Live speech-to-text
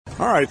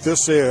All right,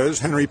 this is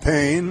Henry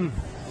Payne,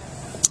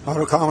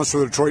 auto columnist for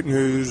the Detroit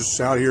News,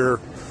 out here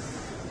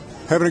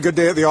having a good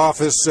day at the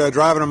office,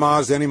 driving a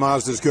Mazda. Any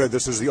Mazda is good.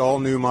 This is the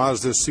all-new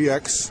Mazda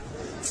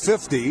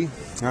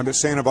CX-50. I'm at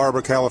Santa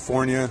Barbara,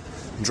 California.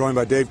 I'm joined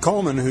by Dave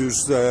Coleman,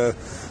 who's the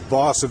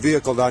boss of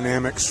vehicle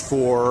dynamics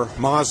for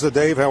Mazda.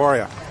 Dave, how are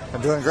you?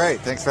 I'm doing great.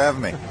 Thanks for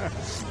having me.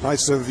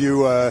 Nice of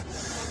you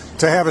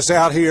to have us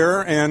out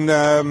here, and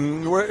I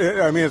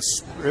mean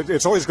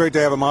it's always great to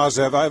have a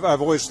Mazda. I've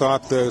always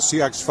thought the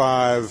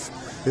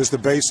CX-5 is the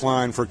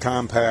baseline for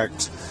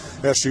compact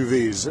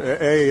SUVs.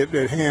 A,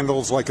 it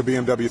handles like a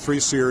BMW 3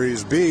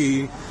 Series.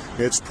 B,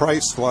 it's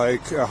priced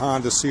like a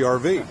Honda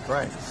CR-V.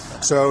 Right.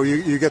 So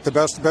you get the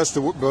best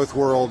of both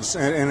worlds,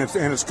 and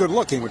it's good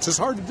looking, which is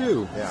hard to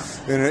do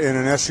in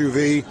an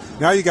SUV.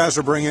 Now you guys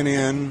are bringing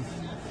in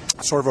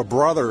sort of a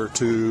brother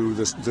to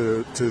the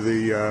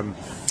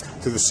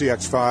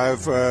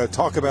CX-5.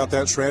 Talk about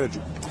that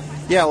strategy.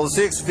 Yeah, well,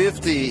 the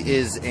CX-50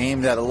 is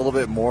aimed at a little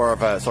bit more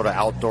of a sort of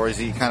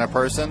outdoorsy kind of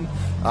person.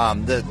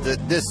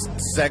 This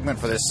segment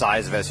for this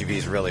size of SUV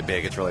is really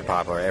big. It's really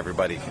popular.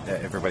 Everybody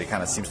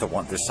kind of seems to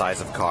want this size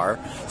of car.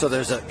 So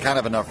there's kind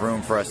of enough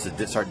room for us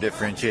to start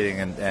differentiating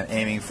and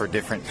aiming for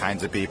different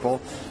kinds of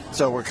people.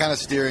 So we're kind of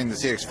steering the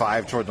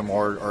CX-5 toward the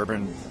more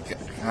urban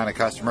kind of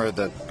customer,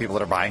 the people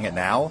that are buying it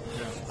now.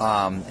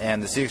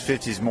 And the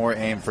CX-50 is more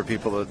aimed for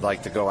people that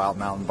like to go out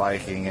mountain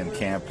biking and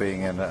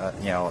camping and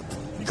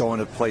going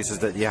to places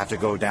that you have to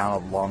go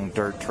down a long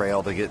dirt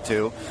trail to get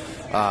to.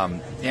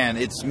 And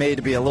it's made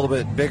to be a little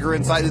bit bigger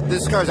inside.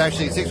 This car is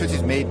actually, CX-50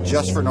 is made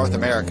just for North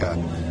America,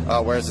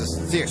 whereas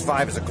the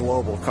CX-5 is a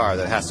global car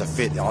that has to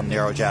fit on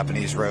narrow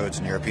Japanese roads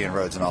and European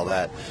roads and all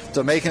that.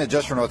 So making it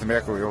just for North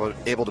America, we were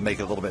able to make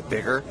it a little bit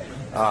bigger.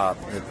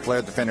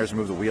 Flared the fenders,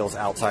 moved the wheels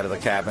outside of the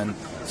cabin,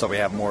 so we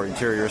have more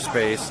interior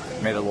space,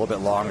 made it a little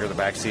bit longer, the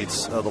back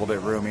seats a little bit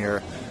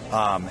roomier,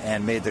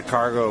 and made the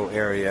cargo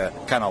area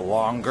kind of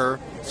longer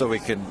so we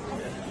can,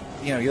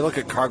 you look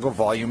at cargo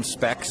volume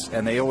specs,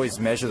 and they always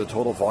measure the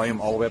total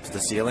volume all the way up to the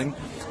ceiling.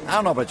 I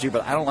don't know about you,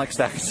 but I don't like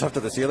stacking stuff to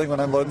the ceiling when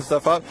I'm loading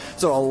stuff up.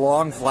 So a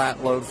long,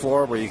 flat load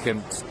floor where you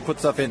can put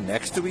stuff in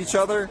next to each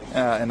other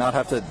and not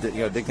have to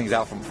dig things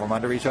out from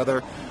under each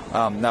other.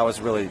 That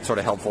was really sort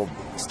of helpful,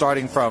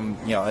 starting from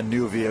a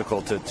new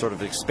vehicle to sort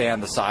of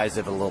expand the size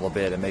of it a little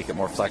bit and make it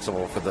more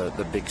flexible for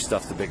the big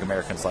stuff the big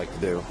Americans like to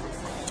do.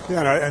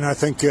 Yeah, and I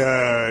think,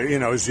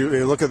 as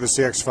you look at the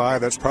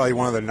CX-5, that's probably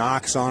one of the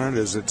knocks on it,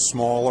 is it's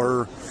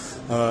smaller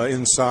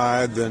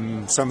inside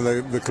than some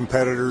of the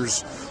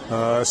competitors.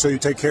 So you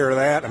take care of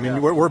that. I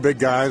mean, we're big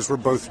guys. We're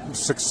both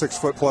six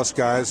foot plus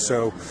guys,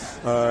 so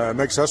it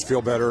makes us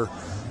feel better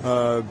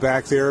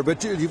back there.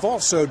 But you've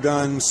also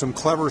done some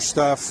clever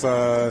stuff,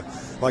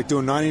 like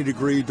doing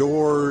 90-degree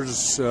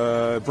doors,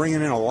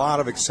 bringing in a lot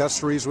of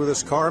accessories with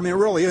this car. I mean, it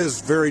really is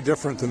very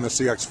different than the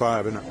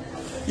CX-5, isn't it?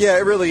 Yeah,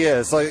 it really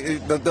is. Like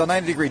the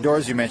 90-degree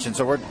doors you mentioned.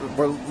 So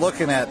we're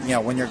looking at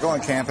when you're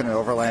going camping and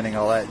overlanding and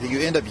all that,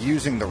 you end up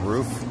using the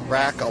roof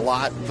rack a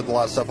lot, put a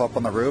lot of stuff up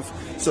on the roof.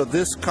 So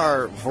this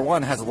car, for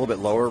one, has a little bit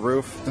lower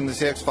roof than the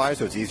CX-5,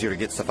 so it's easier to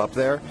get stuff up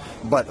there.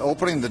 But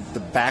opening the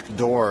back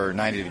door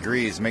 90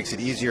 degrees makes it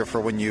easier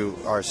for when you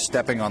are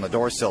stepping on the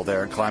door sill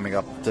there and climbing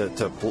up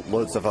to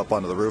load stuff up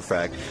onto the roof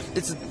rack.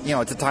 It's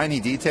it's a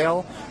tiny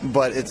detail,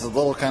 but it's the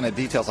little kind of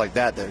details like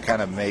that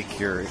kind of make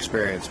your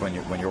experience when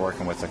you're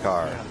working with the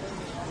car.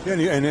 Yeah,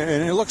 and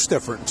it looks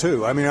different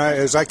too. I mean,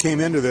 as I came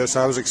into this,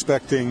 I was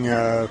expecting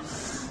a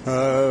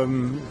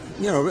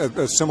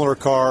similar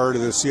car to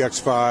the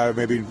CX-5,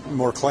 maybe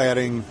more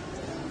cladding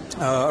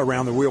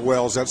around the wheel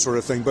wells, that sort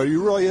of thing. But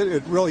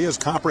it really is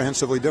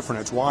comprehensively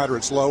different. It's wider,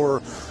 it's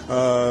lower.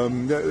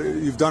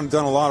 You've done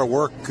a lot of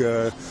work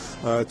to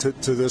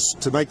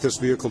make this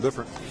vehicle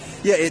different.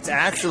 Yeah, it's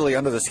actually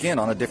under the skin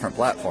on a different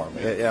platform.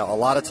 A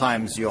lot of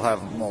times you'll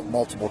have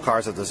multiple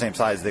cars of the same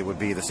size. They would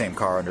be the same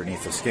car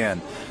underneath the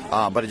skin.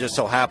 But it just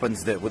so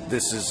happens that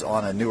this is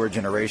on a newer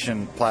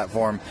generation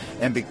platform.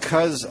 And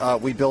because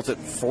we built it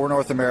for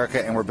North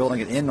America and we're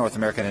building it in North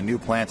America in a new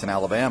plant in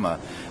Alabama,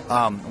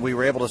 we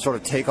were able to sort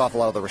of take off a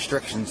lot of the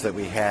restrictions that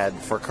we had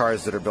for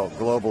cars that are built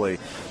globally.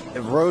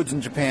 Roads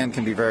in Japan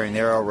can be very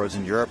narrow. Roads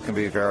in Europe can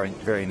be very,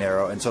 very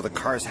narrow, and so the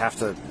cars have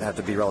to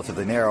be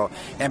relatively narrow.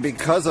 And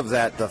because of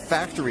that, the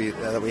factory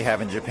that we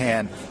have in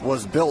Japan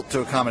was built to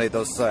accommodate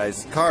those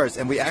size cars,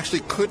 and we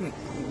actually couldn't.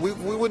 We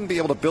wouldn't be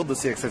able to build the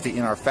CX-50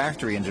 in our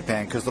factory in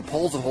Japan because the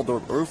poles that hold the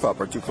roof up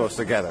are too close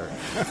together,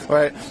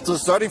 right? So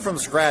starting from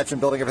scratch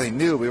and building everything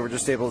new, we were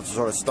just able to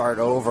sort of start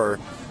over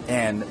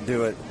and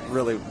do it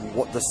really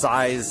the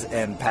size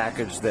and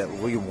package that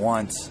we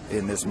want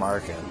in this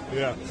market.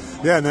 Yeah,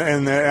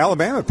 and the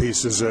Alabama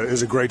piece is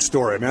a great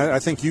story. I mean, I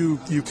think you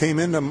came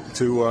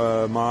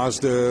into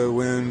Mazda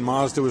when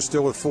Mazda was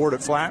still with Ford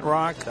at Flat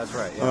Rock. That's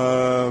right.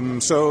 Yeah.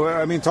 So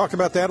I mean, talk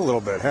about that a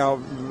little bit. How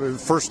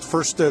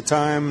first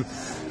time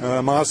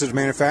Mazda's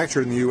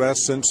manufactured in the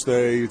U.S. since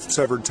they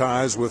severed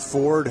ties with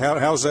Ford. How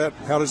does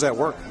that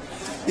work?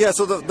 Yeah,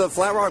 so the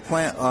Flat Rock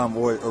plant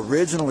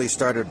originally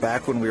started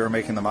back when we were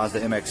making the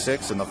Mazda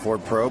MX-6 and the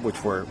Ford Probe,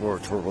 which were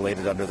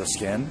related under the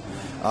skin.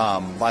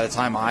 By the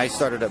time I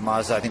started at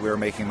Mazda, I think we were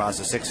making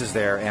Mazda 6s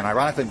there, and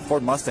ironically,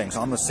 Ford Mustangs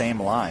on the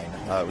same line.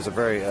 It was a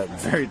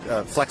very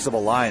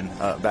flexible line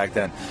back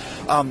then.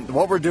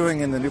 What we're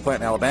doing in the new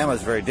plant in Alabama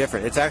is very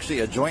different. It's actually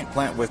a joint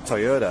plant with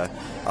Toyota,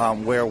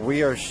 where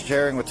we are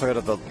sharing with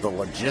Toyota the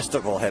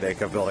logistical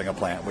headache of building a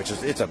plant, which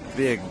is, it's a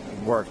big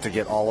work to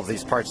get all of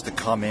these parts to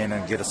come in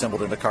and get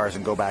assembled into cars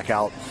and go back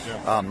out.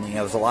 Yeah.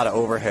 There's a lot of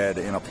overhead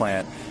in a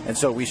plant, and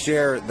so we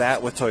share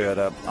that with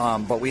Toyota,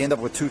 but we end up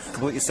with two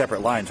completely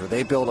separate lines where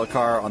they build a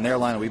car on their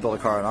line and we build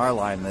a car on our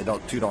line, and they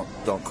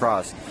don't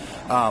cross.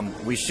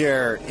 We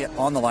share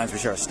on the lines. We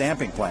share a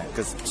stamping plant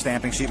because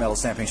stamping sheet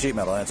metal,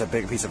 and it's a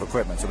big piece of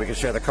equipment. So we can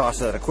share the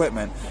cost of that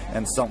equipment.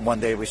 And one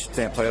day we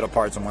stamp Toyota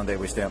parts, and one day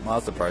we stamp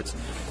Mazda parts.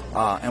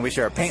 And we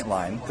share a paint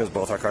line because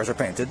both our cars are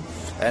painted.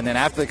 And then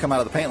after they come out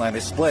of the paint line, they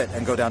split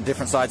and go down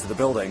different sides of the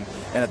building.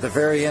 And at the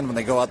very end, when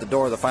they go out the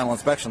door, the final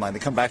inspection line, they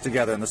come back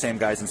together, and the same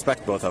guys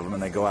inspect both of them,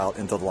 and they go out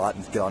into the lot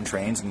and get on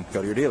trains and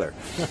go to your dealer.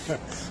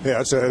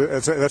 Yeah,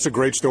 that's a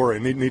great story.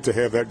 Neat to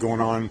have that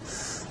going on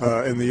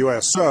in the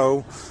U.S.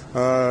 So,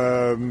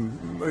 to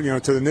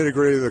the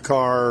nitty-gritty of the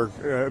car,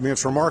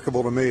 it's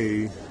remarkable to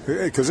me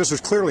because this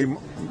is clearly,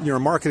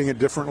 marketing it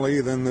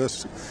differently than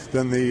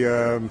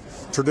the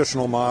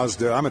traditional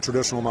Mazda. I'm a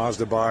traditional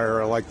Mazda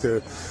buyer. I like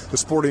the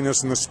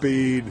sportiness and the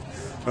speed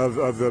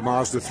of the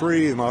Mazda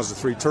 3, the Mazda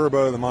 3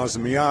 Turbo, the Mazda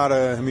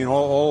Miata.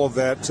 All of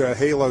that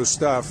halo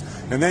stuff.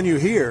 And then you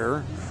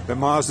hear that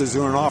Mazda's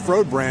doing an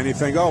off-road brand. You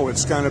think, oh,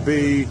 it's going to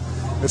be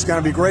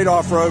great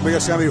off-road, but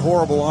it's going to be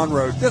horrible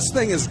on-road. This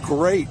thing is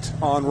great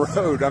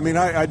on-road.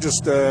 I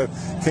just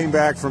came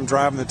back from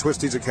driving the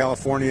twisties of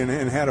California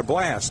and had a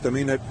blast. How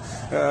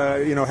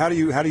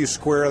do you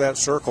square that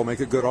circle,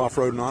 make it good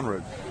off-road and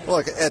on-road?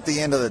 Look, at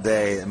the end of the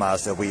day, at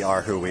Mazda, we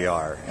are who we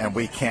are, and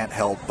we can't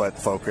help but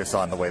focus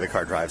on the way the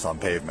car drives on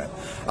pavement.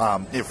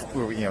 If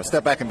we,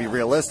 step back and be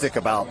realistic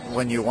about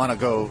when you want to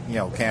go,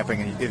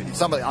 camping, and if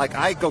somebody like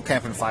I go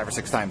camping 5 or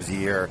 6 times a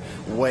year,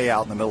 way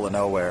out in the middle of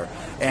nowhere,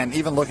 and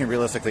even looking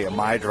realistically at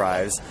my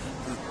drives,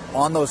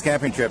 on those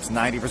camping trips,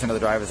 90% of the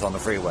drive is on the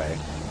freeway.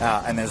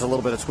 And there's a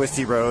little bit of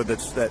twisty road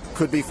that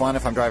could be fun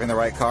if I'm driving the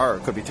right car, or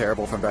it could be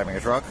terrible if I'm driving a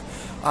truck.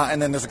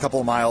 And then there's a couple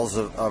of miles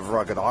of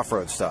rugged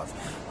off-road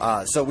stuff.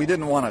 So we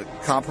didn't want to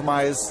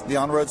compromise the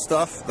on-road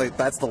stuff.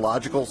 That's the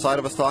logical side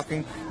of us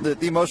talking. The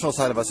emotional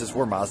side of us is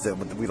we're Mazda.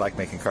 We like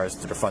making cars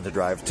that are fun to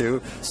drive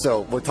too.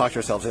 So we'll talk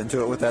ourselves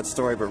into it with that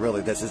story, but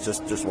really this is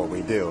just what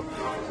we do.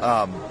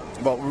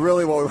 But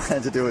really what we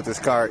wanted to do with this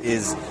car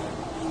is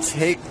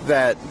take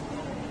that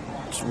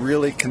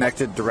really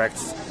connected, direct,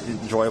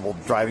 enjoyable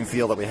driving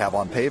feel that we have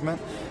on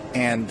pavement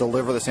and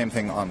deliver the same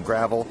thing on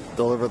gravel,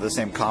 deliver the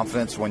same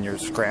confidence when you're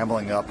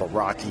scrambling up a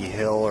rocky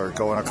hill or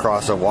going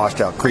across a washed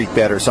out creek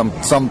bed or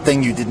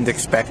something you didn't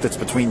expect that's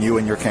between you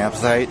and your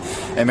campsite,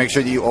 and make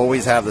sure that you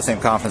always have the same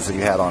confidence that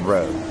you had on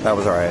road. That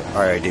was our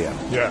idea.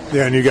 Yeah,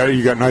 and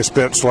you got nice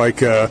bits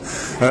like a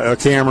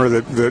camera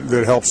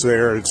that helps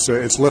there.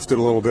 It's lifted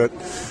a little bit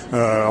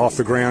off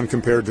the ground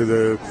compared to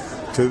the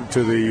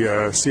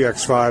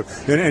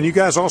CX-5, and you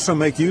guys also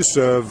make use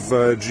of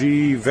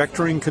G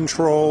vectoring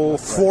control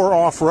for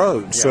off-road.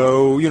 Yeah.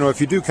 So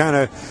if you do kind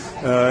of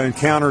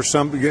encounter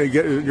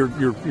you're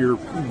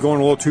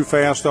going a little too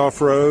fast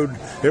off-road,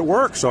 it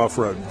works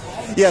off-road.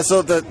 Yeah,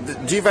 so the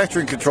G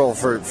vectoring control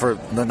for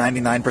the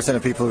 99%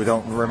 of people who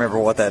don't remember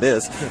what that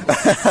is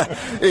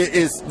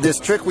this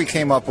trick we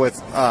came up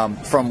with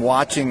from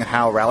watching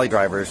how rally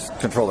drivers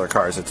control their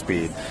cars at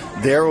speed.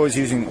 They're always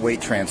using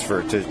weight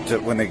transfer to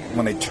when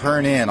they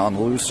turn in on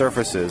loose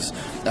surfaces.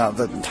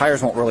 The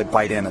tires won't really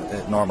bite in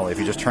normally if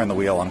you just turn the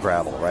wheel on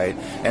gravel, right?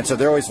 And so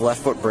they're always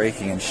left foot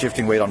braking and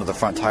shifting weight onto the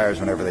front tires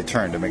whenever they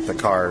turn to make the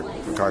car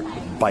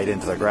bite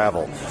into the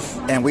gravel.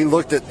 And we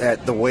looked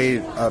at the way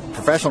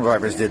professional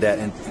drivers did that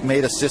and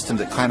made a system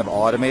that kind of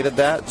automated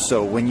that.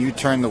 So when you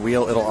turn the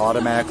wheel, it'll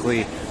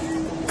automatically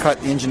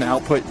cut engine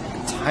output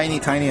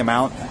tiny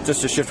amount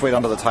just to shift weight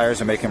onto the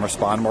tires and make them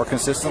respond more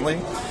consistently.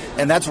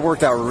 And that's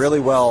worked out really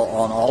well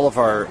on all of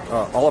our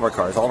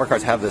cars. All of our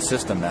cars have this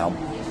system now.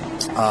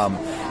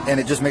 And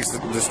it just makes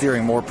the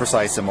steering more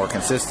precise and more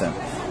consistent.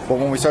 But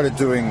when we started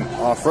doing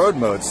off-road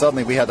mode,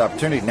 suddenly we had the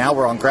opportunity. Now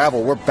we're on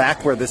gravel. We're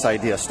back where this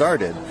idea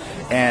started.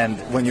 And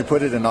when you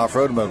put it in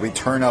off-road mode, we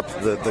turn up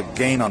the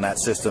gain on that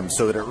system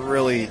so that it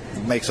really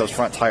makes those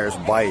front tires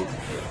bite.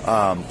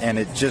 And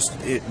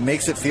it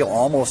makes it feel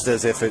almost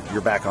as if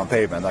you're back on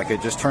pavement. Like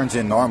it just turns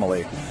in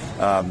normally.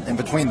 And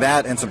between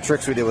that and some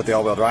tricks we did with the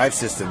all-wheel drive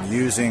system,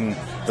 using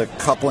the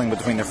coupling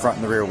between the front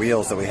and the rear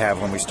wheels that we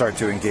have when we start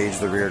to engage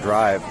the rear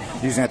drive,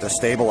 using that to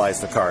stabilize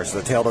the car so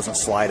the tail doesn't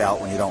slide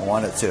out when you don't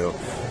want it to.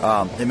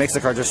 It makes the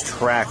car just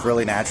track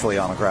really naturally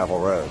on a gravel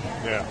road.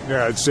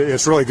 Yeah,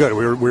 it's really good.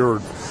 We were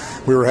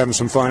we were having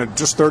some fun at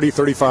just 30,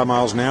 35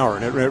 miles an hour,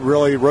 and it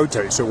really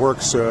rotates. It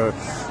works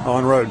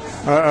on road.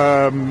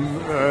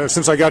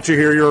 Since I got you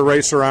here, you're a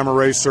racer. I'm a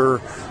racer.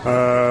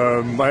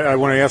 I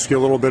want to ask you a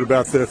little bit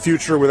about the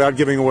future without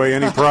giving away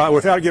any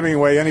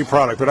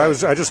product. But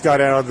I just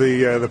got out of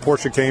the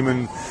Porsche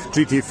Cayman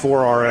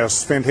GT4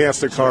 RS,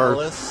 fantastic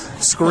car.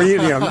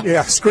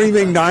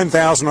 Screaming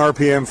 9,000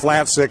 RPM,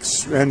 flat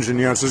six engine.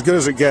 It's as good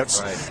as it gets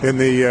in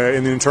the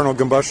internal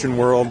combustion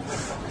world.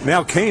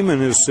 Now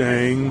Cayman is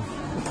saying,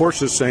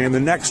 Porsche is saying, the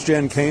next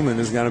gen Cayman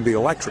is going to be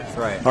electric.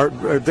 Right.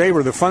 Dave,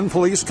 are the fun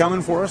police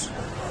coming for us?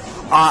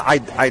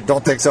 I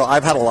don't think so.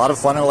 I've had a lot of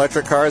fun in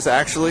electric cars,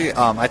 actually.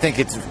 I think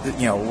it's,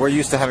 we're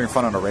used to having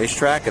fun on a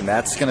racetrack, and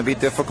that's going to be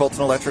difficult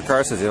in electric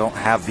cars because they don't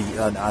have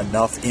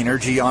enough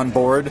energy on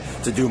board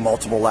to do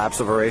multiple laps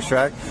of a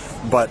racetrack.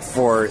 But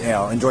for,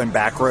 enjoying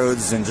back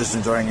roads and just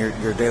enjoying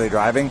your daily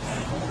driving,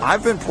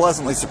 I've been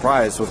pleasantly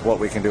surprised with what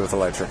we can do with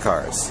electric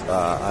cars.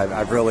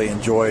 I've really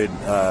enjoyed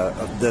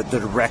the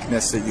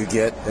directness that you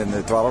get in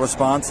the throttle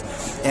response.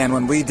 And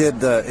when we did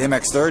the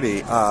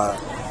MX-30,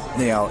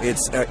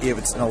 it's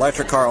an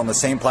electric car on the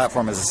same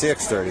platform as the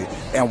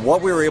CX-30, and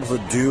what we were able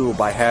to do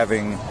by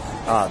having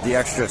the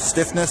extra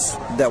stiffness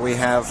that we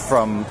have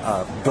from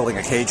building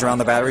a cage around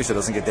the battery so it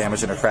doesn't get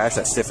damaged in a crash,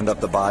 that stiffened up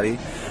the body,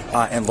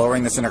 and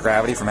lowering the center of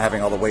gravity from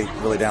having all the weight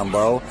really down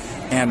low,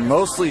 and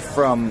mostly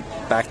from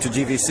back to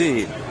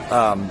GVC,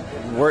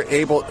 we're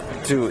able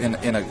to,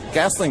 in a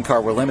gasoline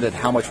car, we're limited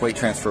how much weight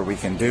transfer we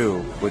can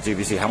do with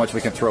GVC, how much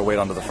we can throw weight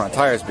onto the front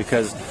tires,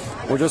 because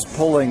we're just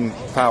pulling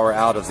power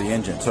out of the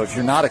engine. So if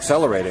you're not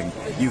accelerating,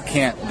 you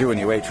can't do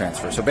any weight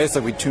transfer. So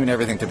basically we tune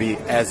everything to be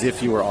as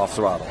if you were off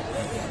throttle.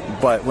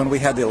 But when we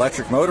had the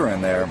electric motor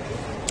in there,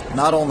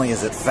 not only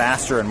is it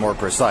faster and more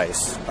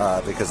precise,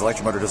 because the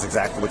electric motor does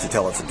exactly what you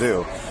tell it to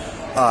do,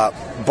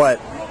 but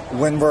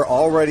when we're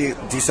already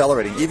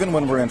decelerating, even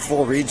when we're in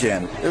full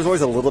regen, there's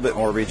always a little bit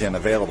more regen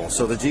available.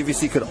 So the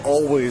GVC could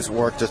always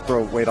work to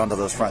throw weight onto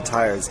those front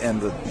tires,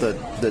 and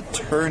the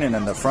turning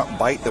and the front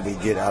bite that we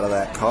get out of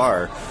that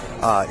car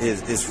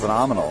is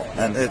phenomenal.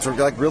 And it's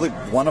like really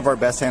one of our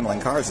best handling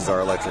cars is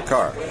our electric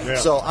car. Yeah.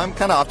 So I'm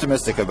kind of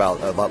optimistic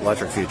about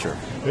electric future.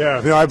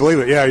 Yeah, I believe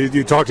it. Yeah,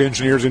 you talk to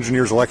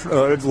engineers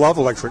love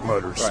electric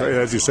motors. Right.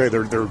 As you say,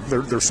 they're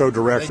so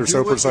direct, they're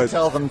so precise.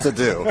 Tell them to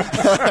do.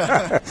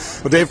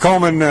 Well, Dave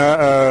Coleman,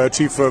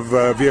 Chief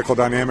of Vehicle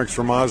Dynamics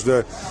for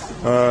Mazda,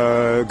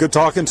 good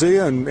talking to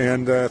you,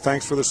 and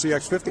thanks for the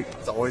CX-50.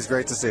 It's always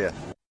great to see you.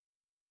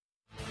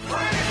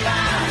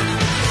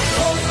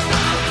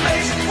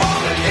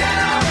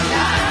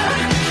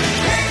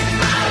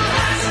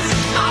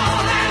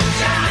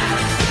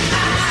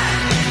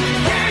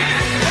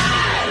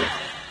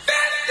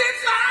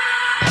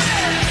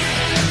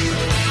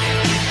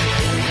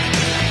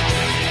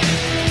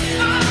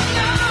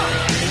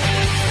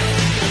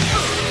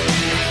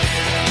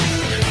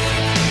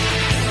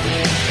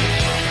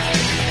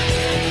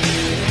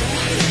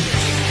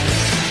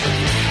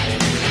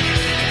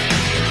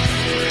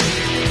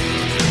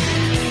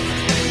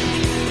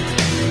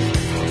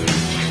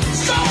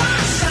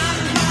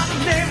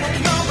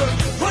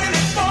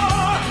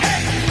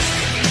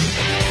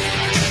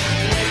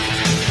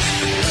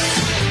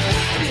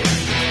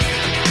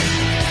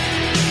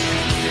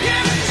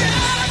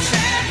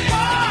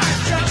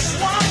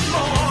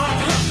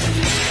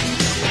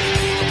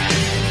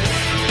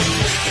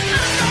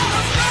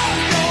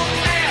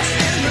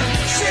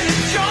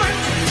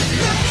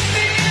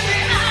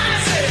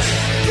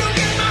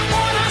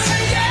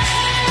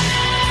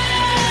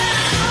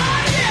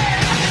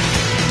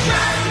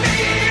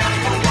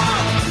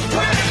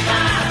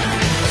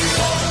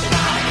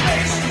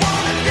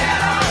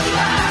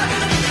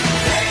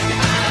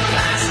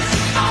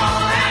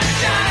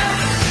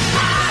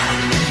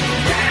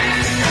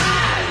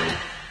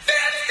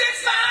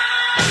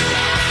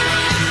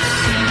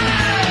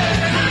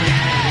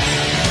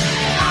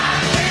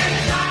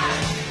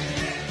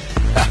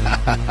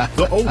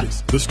 The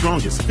oldest, the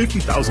strongest,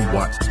 50,000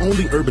 watts,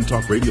 only urban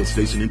talk radio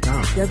station in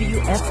town.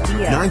 WFDF.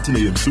 910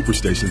 AM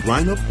Superstations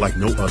lineup like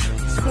no other.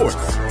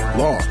 Sports,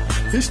 law,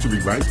 history,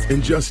 rights,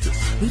 and justice.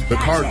 The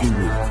Car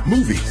Guru,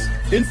 movies,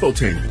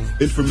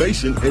 infotainment,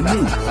 information, and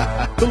news.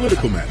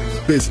 Political matters,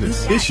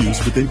 business, issues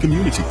within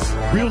communities,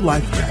 real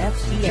life matters,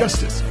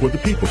 justice for the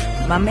people.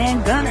 My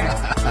man Gunner.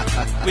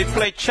 We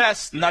play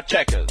chess, not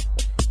checkers.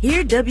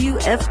 Hear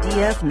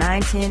WFDF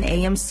 910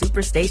 AM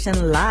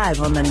Superstation live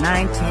on the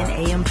 910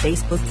 AM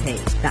Facebook page,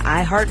 the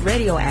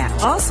iHeartRadio app.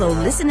 Also,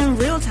 listen in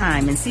real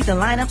time and see the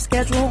lineup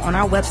schedule on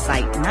our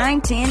website,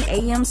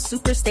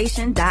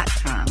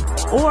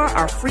 910amsuperstation.com, or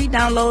our free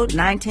download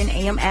 910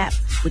 AM app,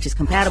 which is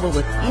compatible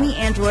with any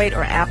Android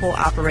or Apple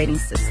operating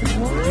system.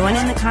 Join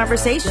in the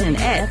conversation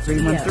at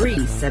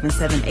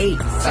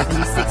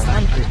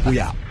 313-778-7600.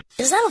 We out.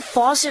 Is that a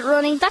faucet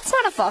running? That's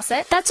not a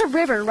faucet. That's a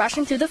river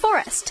rushing through the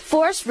forest.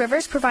 Forest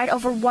rivers provide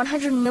over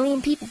 100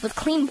 million people with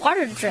clean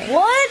water to drink.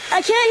 What?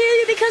 I can't hear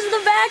you because of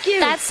the vacuum.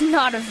 That's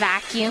not a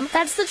vacuum.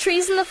 That's the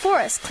trees in the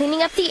forest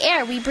cleaning up the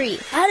air we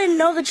breathe. I didn't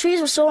know the trees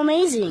were so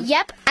amazing.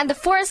 Yep, and the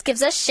forest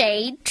gives us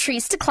shade,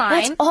 trees to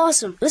climb. That's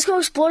awesome. Let's go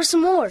explore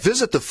some more.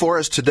 Visit the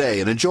forest today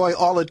and enjoy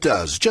all it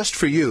does just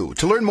for you.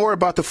 To learn more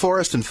about the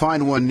forest and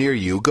find one near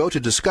you, go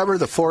to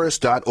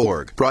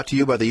discovertheforest.org. Brought to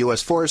you by the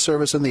U.S. Forest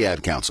Service and the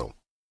Ad Council.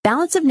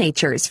 Balance of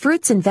Nature's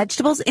fruits and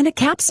vegetables in a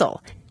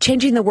capsule,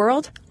 changing the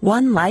world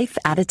one life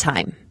at a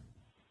time.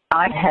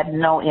 I had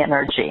no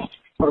energy.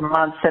 For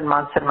months and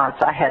months and months,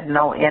 I had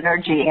no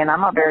energy, and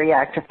I'm a very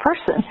active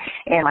person.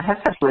 And my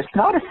husband was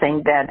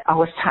noticing that I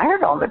was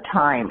tired all the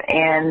time,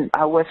 and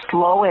I was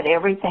slow at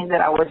everything that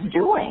I was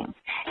doing.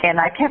 And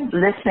I kept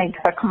listening to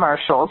the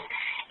commercials.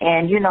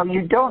 And, you know,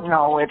 you don't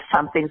know if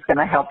something's going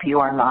to help you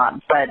or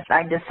not, but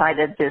I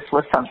decided this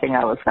was something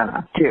I was going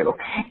to do.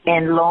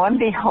 And lo and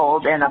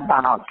behold, in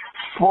about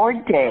 4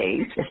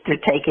 days after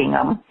taking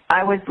them,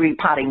 I was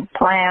repotting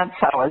plants.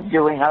 I was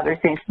doing other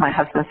things. My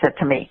husband said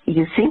to me,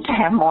 "You seem to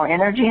have more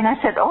energy." And I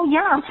said, "Oh,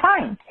 yeah, I'm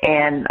fine."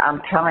 And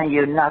I'm telling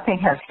you, nothing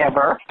has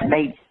ever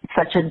made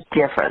such a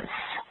difference.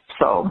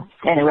 So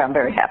anyway, I'm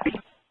very happy.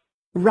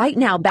 Right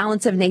now,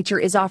 Balance of Nature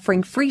is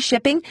offering free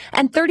shipping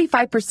and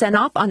 35%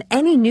 off on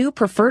any new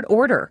preferred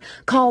order.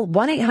 Call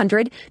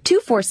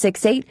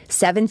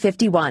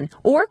 1-800-2468-751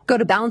 or go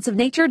to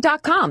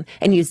balanceofnature.com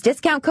and use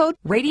discount code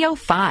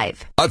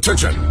RADIO5.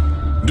 Attention!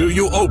 Do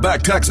you owe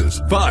back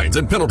taxes, fines,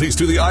 and penalties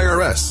to the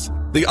IRS?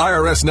 The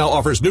IRS now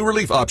offers new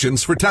relief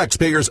options for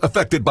taxpayers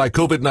affected by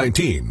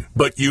COVID-19,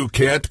 but you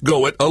can't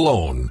go it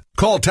alone.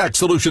 Call Tax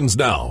Solutions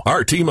now.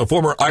 Our team of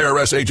former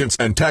IRS agents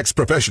and tax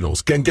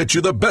professionals can get you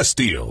the best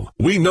deal.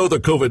 We know the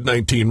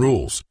COVID-19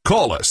 rules.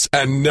 Call us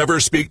and never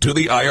speak to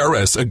the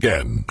IRS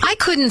again. I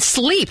couldn't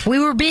sleep. We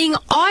were being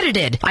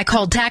audited. I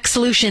called Tax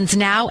Solutions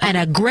now, and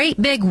a great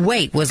big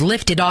weight was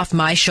lifted off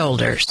my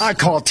shoulders. I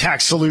called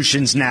Tax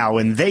Solutions now,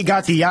 and they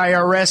got the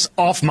IRS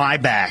off my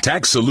back.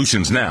 Tax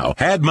Solutions now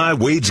had my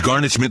wage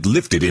garnishment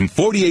lifted in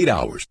 48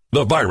 hours.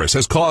 The virus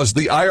has caused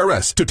the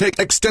IRS to take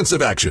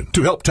extensive action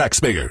to help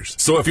taxpayers.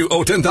 So if you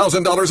owe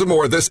 $10,000 or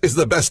more, this is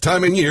the best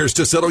time in years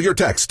to settle your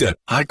tax debt.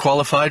 I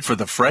qualified for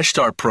the Fresh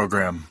Start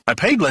program. I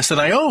paid less than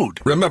I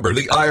owed. Remember,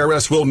 the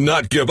IRS will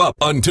not give up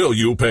until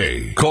you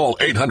pay. Call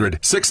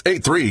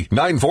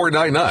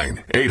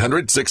 800-683-9499.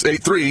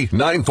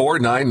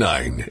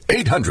 800-683-9499.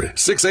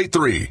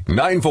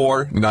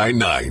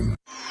 800-683-9499.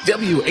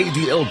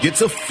 WADL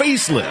gets a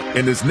facelift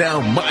and is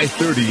now My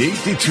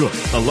 38 Detroit.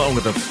 Along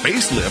with a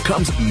facelift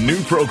comes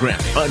new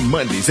programming on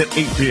Mondays at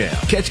 8 p.m.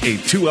 Catch a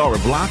 2-hour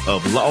block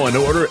of Law &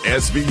 Order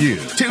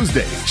SVU.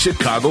 Tuesday,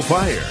 Chicago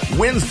Fire.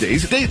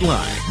 Wednesdays,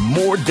 Dateline.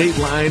 More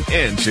Dateline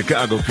and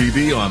Chicago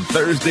PD on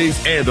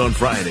Thursdays and on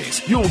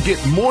Fridays. You'll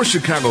get more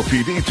Chicago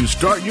PD to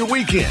start your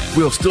weekend.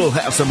 We'll still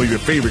have some of your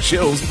favorite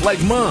shows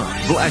like Mom,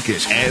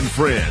 Blackish, and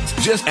Friends.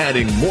 Just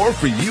adding more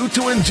for you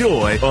to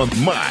enjoy on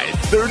My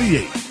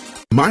 38.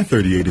 My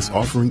 38 is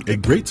offering a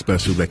great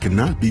special that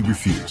cannot be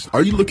refused.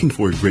 Are you looking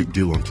for a great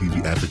deal on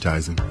TV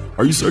advertising?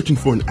 Are you searching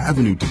for an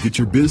avenue to get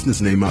your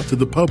business name out to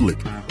the public?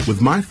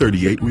 With My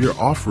 38, we are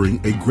offering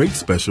a great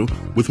special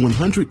with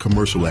 100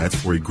 commercial ads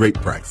for a great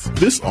price.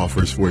 This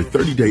offer is for a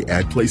 30-day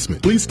ad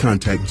placement. Please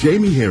contact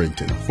Jamie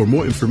Harrington for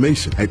more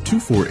information at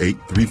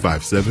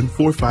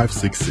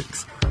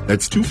 248-357-4566.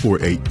 That's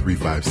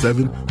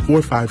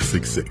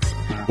 248-357-4566.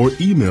 Or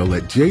email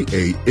at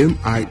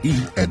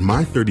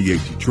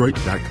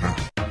jamie@my38detroit.com.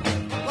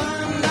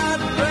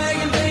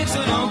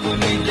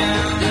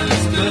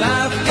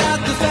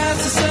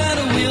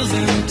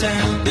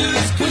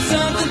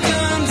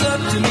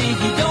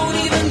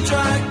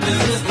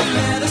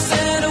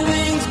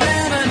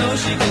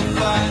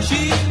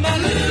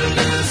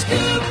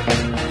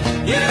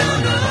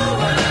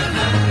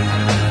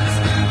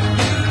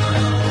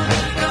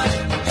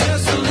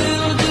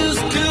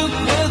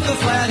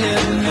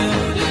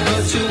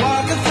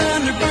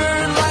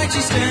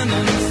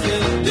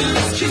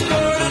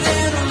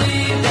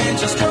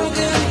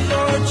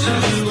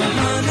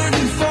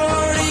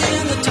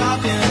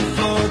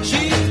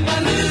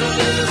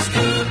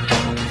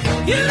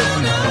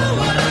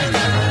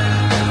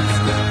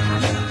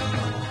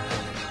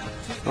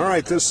 All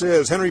right, this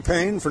is Henry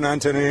Payne for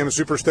 910 AM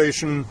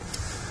Superstation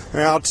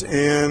out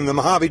in the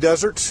Mojave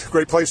Desert.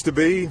 Great place to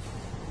be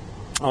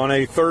on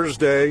a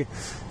Thursday,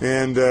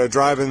 and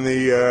driving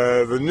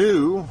the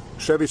new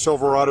Chevy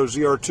Silverado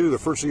ZR2, the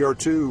first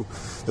ZR2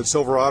 that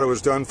Silverado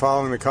has done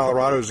following the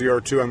Colorado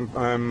ZR2.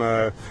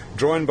 I'm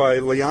joined by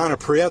Liana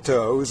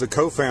Prieto, who's a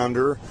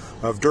co-founder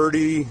of Dirt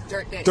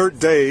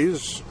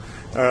Days.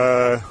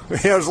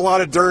 There's a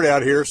lot of dirt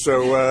out here,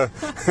 so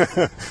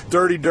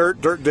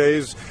Dirt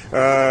Days,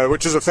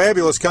 which is a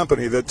fabulous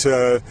company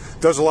that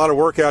does a lot of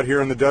work out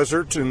here in the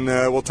desert. And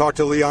we'll talk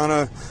to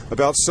Liana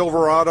about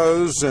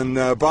Silverados and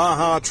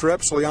Baja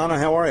trips. Liana,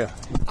 how are you?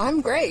 I'm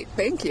great,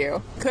 thank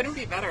you. Couldn't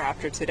be better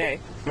after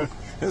today.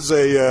 It's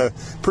a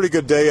pretty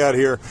good day out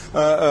here.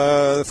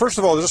 First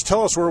of all, just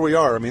tell us where we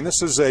are. I mean,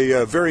 this is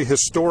a very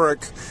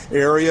historic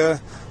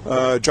area,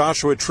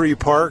 Joshua Tree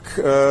Park.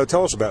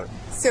 Tell us about it.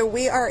 So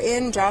we are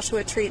in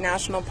Joshua Tree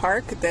National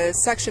Park. The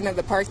section of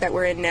the park that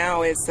we're in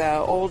now is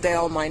Old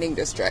Dale Mining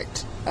District,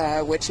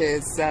 which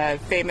is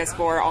famous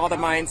for all the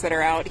mines that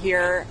are out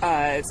here.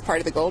 It's part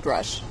of the gold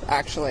rush,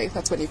 actually.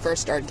 That's when you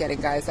first started getting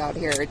guys out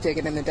here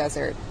digging in the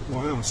desert.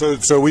 Wow.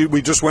 So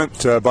we just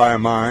went by a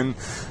mine.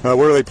 What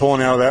are they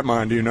pulling out of that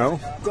mine? Do you know?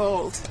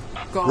 Gold.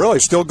 Really?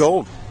 Still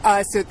gold?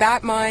 So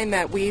that mine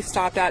that we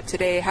stopped at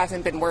today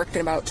hasn't been worked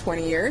in about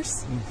 20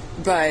 years.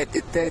 But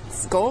the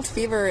gold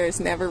fever has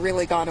never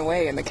really gone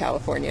away in the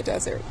California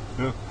desert.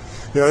 Yeah,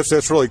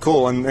 that's really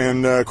cool.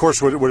 And of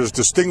course, what is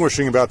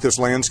distinguishing about this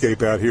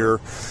landscape out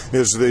here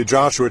is the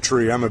Joshua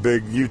Tree. I'm a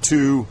big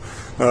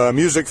U2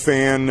 music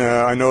fan.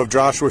 I know of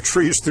Joshua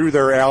Trees through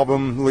their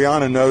album.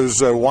 Liana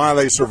knows why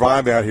they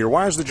survive out here.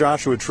 Why does the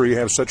Joshua Tree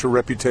have such a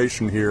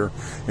reputation here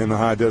in the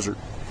high desert?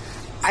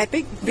 I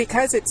think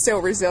because it's so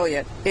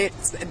resilient.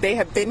 They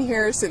have been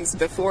here since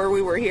before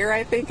we were here,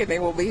 I think, and they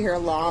will be here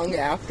long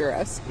after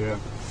us. Yeah.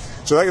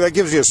 So that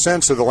gives you a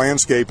sense of the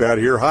landscape out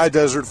here. High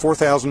desert,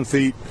 4,000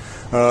 feet,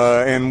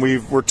 and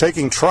we're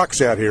taking trucks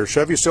out here.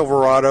 Chevy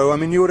Silverado. I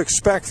mean, you would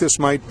expect this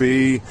might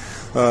be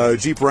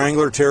Jeep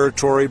Wrangler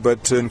territory,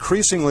 but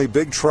increasingly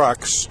big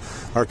trucks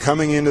are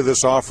coming into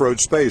this off-road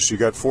space. You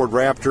got Ford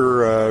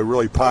Raptor,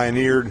 really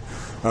pioneered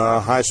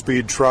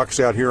high-speed trucks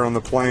out here on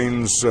the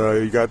plains.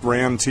 You got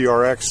Ram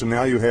TRX, and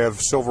now you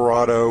have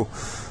Silverado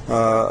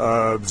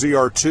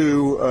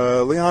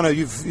ZR2. Liana,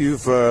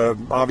 you've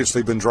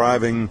obviously been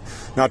driving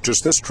not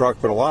just this truck,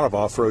 but a lot of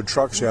off-road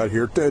trucks out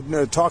here.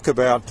 Talk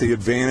about the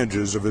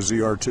advantages of a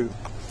ZR2.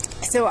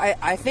 So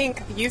I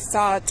think you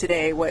saw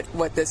today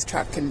what this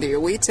truck can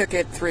do. We took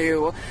it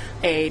through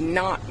a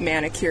not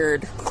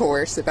manicured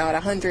course, about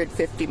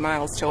 150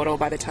 miles total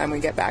by the time we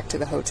get back to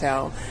the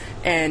hotel.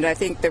 And I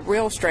think the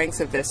real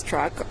strengths of this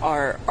truck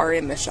are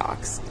in the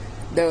shocks.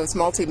 Those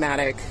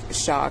Multimatic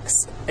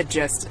shocks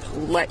just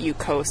let you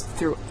coast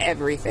through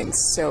everything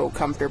so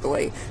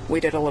comfortably. We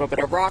did a little bit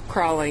of rock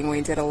crawling,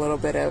 we did a little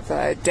bit of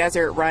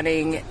desert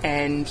running,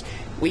 and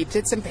we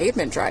did some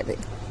pavement driving,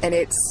 and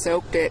it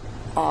soaked it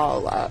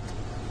all up.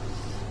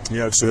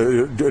 Yeah, it's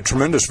a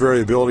tremendous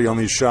variability on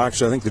these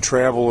shocks. I think the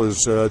travel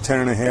is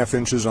 10.5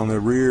 inches on the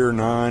rear,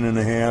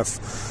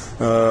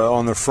 9.5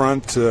 on the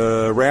front.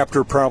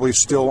 Raptor probably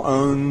still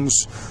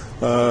owns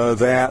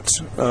that.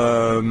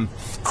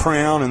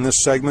 Crown in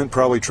this segment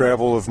probably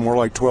travel of more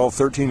like 12,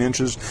 13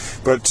 inches.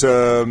 But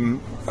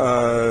you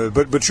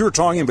were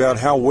talking about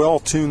how well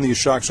tuned these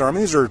shocks are. I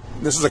mean,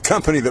 this is a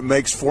company that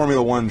makes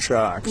Formula One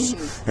shocks,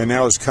 and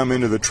now has come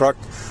into the truck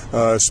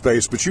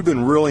space. But you've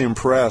been really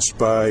impressed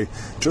by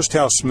just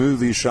how smooth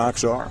these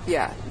shocks are.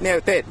 Yeah,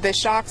 no, the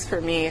shocks for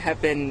me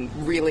have been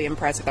really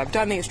impressive. I've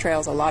done these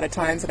trails a lot of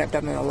times, and I've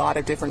done them in a lot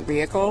of different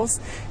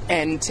vehicles,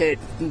 and to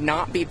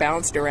not be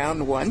bounced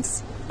around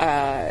once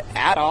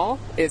at all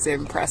is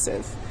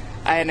impressive.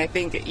 And I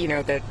think,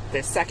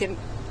 the second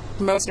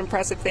most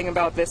impressive thing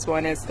about this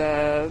one is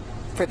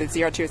for the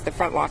ZR2 is the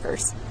front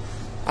lockers.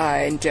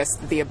 And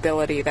just the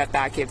ability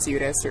that gives you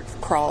to sort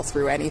of crawl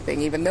through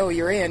anything, even though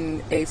you're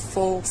in a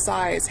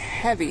full-size,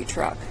 heavy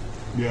truck.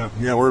 Yeah,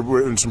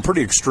 we're in some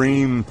pretty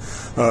extreme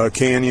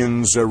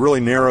canyons, really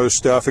narrow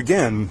stuff.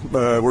 Again,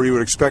 where you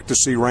would expect to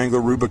see Wrangler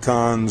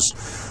Rubicons,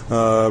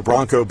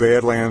 Bronco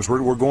Badlands.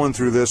 We're going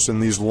through this in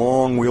these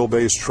long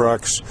wheelbase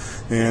trucks,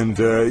 and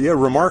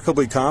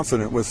remarkably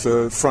confident with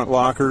the front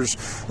lockers.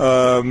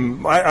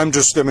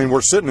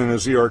 We're sitting in a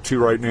ZR2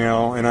 right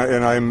now, and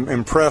I'm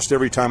impressed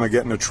every time I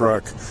get in a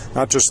truck.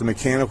 Not just the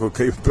mechanical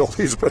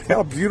capabilities, but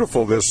how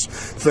beautiful this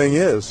thing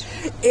is.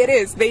 It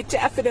is. They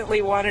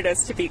definitely wanted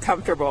us to be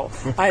comfortable.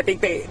 I think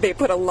they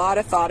put a lot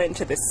of thought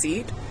into the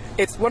seat.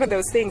 It's one of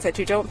those things that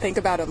you don't think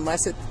about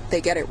unless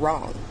they get it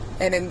wrong.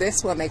 And in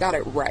this one, they got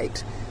it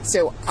right.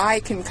 So I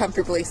can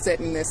comfortably sit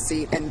in this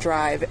seat and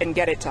drive and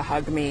get it to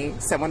hug me.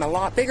 Someone a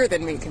lot bigger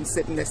than me can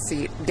sit in this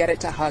seat, get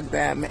it to hug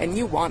them. And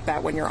you want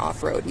that when you're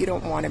off-road. You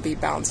don't want to be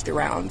bounced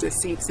around. The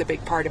seat's a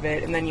big part of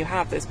it. And then you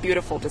have this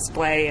beautiful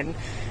display, and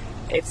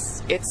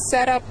it's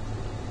set up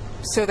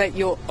so that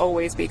you'll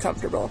always be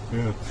comfortable.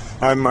 Yeah,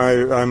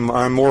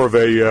 I'm more of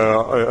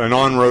an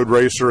on-road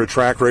racer, a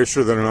track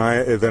racer than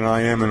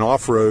I am an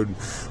off-road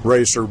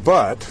racer.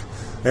 But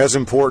as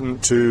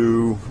important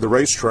to the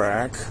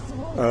racetrack,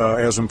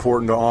 as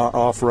important to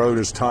off-road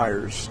is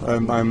tires.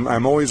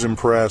 I'm always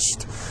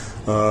impressed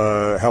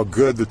how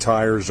good the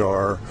tires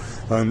are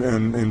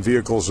in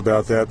vehicles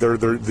about that.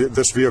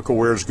 This vehicle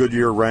wears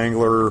Goodyear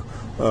Wrangler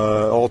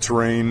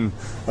all-terrain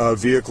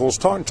vehicles.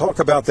 Talk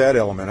about that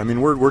element. I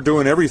mean, we're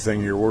doing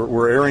everything here.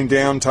 We're airing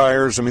down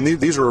tires. I mean,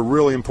 these are a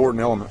really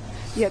important element.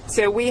 Yeah,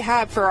 so we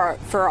have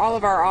for all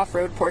of our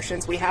off-road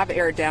portions, we have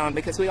air down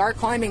because we are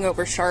climbing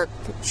over sharp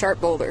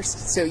boulders.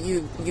 So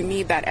you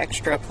need that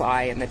extra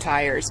ply in the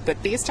tires.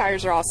 But these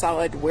tires are all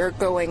solid. We're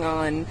going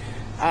on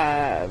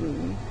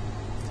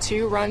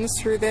 2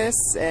 runs through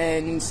this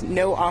and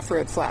no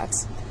off-road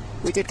flats.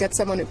 We did get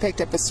someone who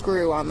picked up a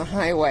screw on the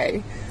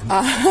highway,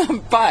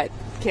 but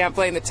can't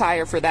blame the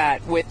tire for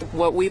that. With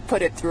what we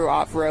put it through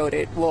off-road,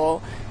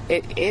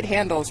 it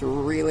handles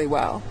really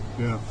well.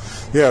 Yeah,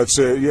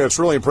 it's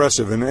really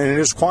impressive, and it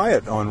is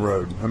quiet on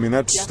road. I mean,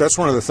 that's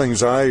one of the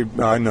things I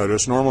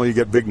notice. Normally, you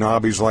get big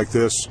knobbies like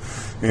this,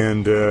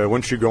 and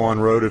once you go on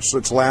road,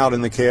 it's loud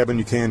in the cabin.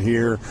 You can't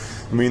hear.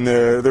 I mean,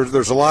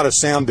 there's a lot of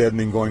sound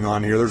deadening going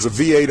on here. There's a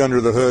V8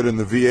 under the hood, and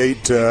the V8. You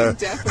can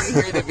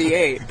definitely hear the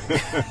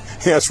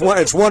V8. Yeah,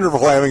 it's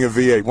wonderful having a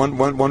V8.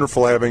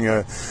 Wonderful having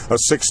a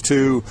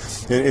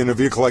 6.2 in a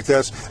vehicle like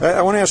this.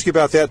 I want to ask you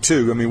about that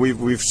too. I mean,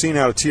 we've seen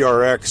out of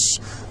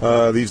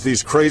TRX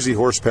these crazy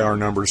horsepower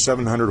numbers,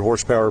 700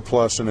 horsepower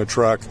plus in a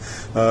truck.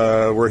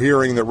 We're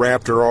hearing that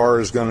Raptor R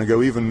is going to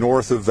go even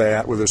north of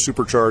that with a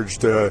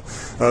supercharged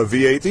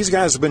V8. These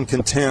guys have been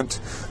content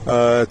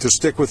to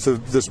stick with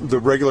the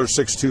regular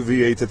 6.2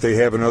 V8 that they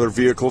have in other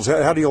vehicles.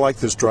 How do you like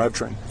this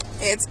drivetrain?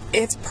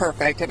 It's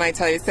perfect, and I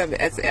tell you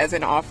something, as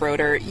an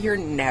off-roader, you're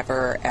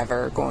never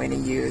ever going to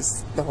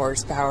use the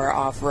horsepower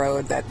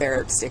off-road that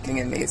they're sticking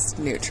in these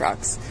new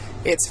trucks.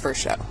 It's for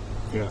show.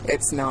 Yeah.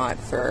 It's not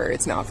for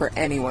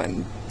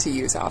anyone to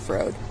use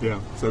off-road. Yeah.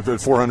 So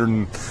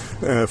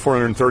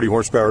 430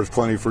 horsepower is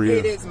plenty for you.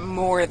 It is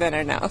more than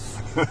enough.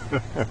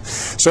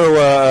 So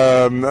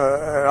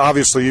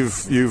obviously you've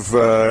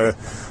spent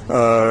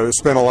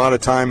a lot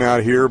of time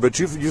out here, but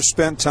you've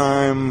spent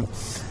time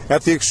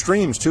at the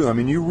extremes too. I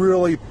mean, you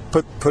really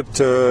put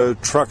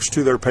trucks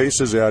to their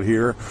paces out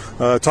here.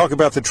 Talk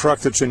about the truck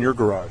that's in your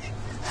garage.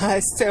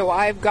 So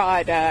I've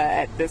got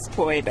at this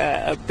point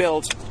a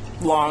built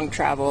long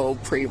travel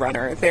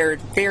pre-runner. There are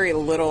very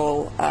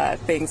little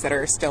things that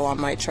are still on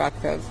my truck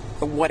of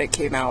what it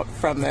came out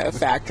from the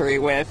factory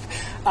with,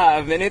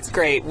 and it's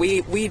great.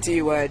 We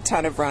do a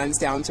ton of runs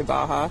down to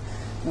Baja,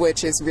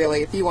 which is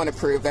really, if you want to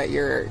prove that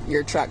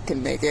your truck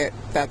can make it,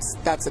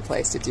 that's the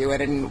place to do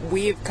it. And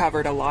we've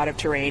covered a lot of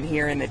terrain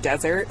here in the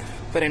desert,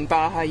 but in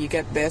Baja you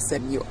get this,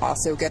 and you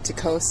also get to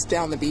coast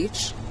down the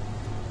beach,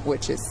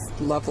 which is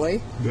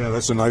lovely. Yeah,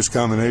 that's a nice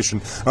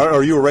combination.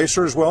 Are you a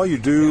racer as well? You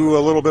do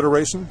a little bit of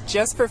racing?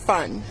 Just for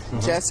fun.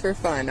 Just for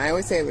fun. I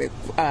always say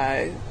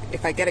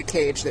if I get a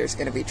cage, there's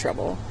going to be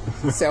trouble.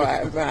 So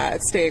I'm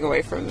staying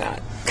away from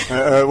that.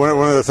 One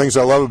of the things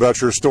I love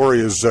about your story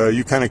is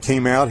you kind of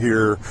came out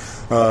here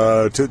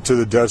to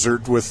the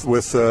desert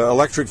with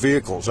electric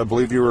vehicles. I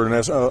believe you were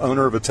an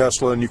owner of a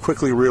Tesla, and you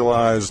quickly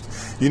realized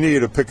you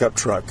needed a pickup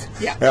truck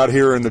out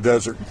here in the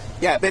desert.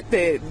 Yeah, but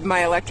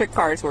my electric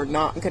cars were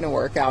not going to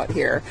work out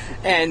here.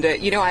 And,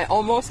 I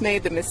almost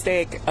made the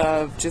mistake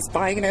of just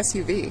buying an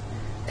SUV.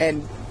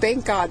 And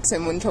thank God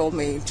someone told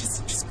me,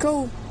 just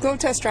go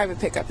test drive a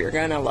pickup. You're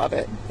going to love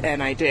it.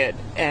 And I did.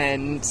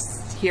 And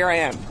here I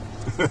am.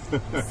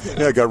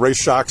 Yeah, got race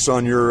shocks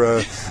on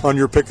your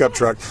pickup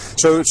truck.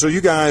 So you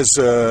guys,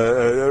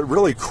 a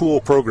really cool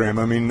program.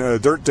 I mean,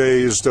 Dirt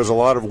Days does a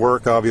lot of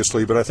work,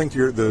 obviously, but I think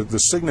the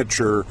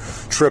signature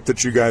trip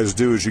that you guys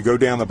do is you go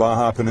down the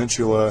Baja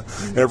Peninsula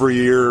every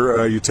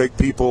year. You take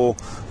people,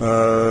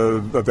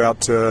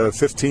 about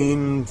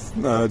 15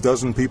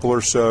 dozen people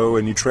or so,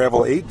 and you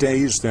travel 8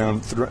 days down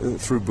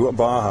through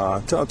Baja.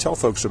 Tell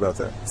folks about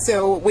that.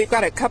 So we've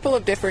got a couple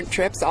of different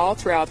trips all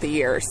throughout the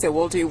year. So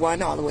we'll do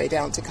one all the way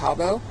down to Cabo.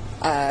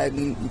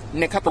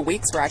 In a couple of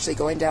weeks, we're actually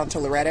going down to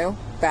Loreto.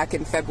 Back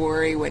in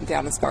February, went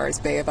down as far as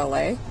Bay of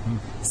LA.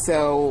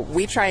 So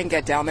we try and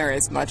get down there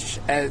as much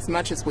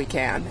as we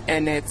can,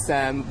 and it's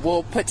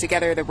we'll put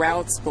together the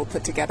routes, we'll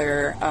put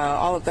together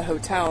all of the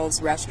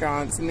hotels,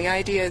 restaurants, and the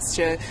idea is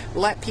to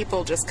let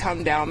people just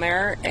come down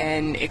there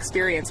and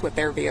experience what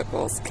their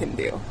vehicles can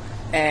do.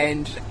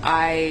 And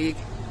I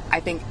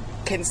think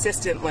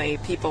consistently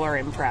people are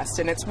impressed,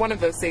 and it's one of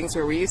those things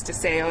where we used to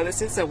say, oh,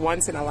 this is a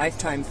once in a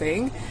lifetime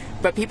thing,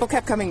 but people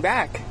kept coming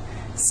back.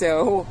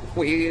 So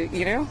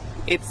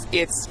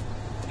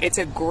it's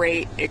a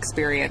great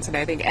experience, and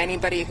I think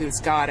anybody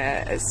who's got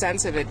a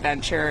sense of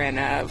adventure and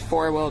a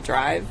four-wheel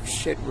drive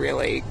should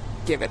really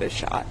give it a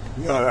shot.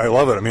 Yeah, I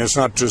love it. I mean, it's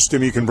not just,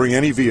 you can bring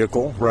any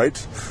vehicle, right?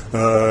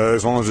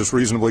 As long as it's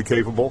reasonably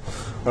capable,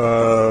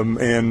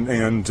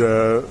 and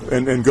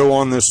go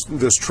on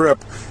this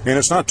trip. And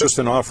it's not just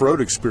an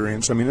off-road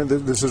experience. I mean,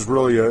 this is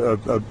really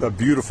a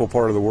beautiful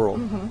part of the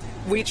world.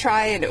 We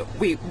try and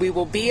we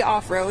will be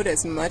off-road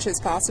as much as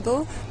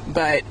possible,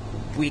 but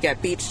we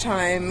get beach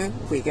time,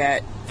 we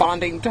get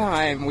bonding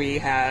time, we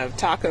have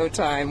taco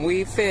time.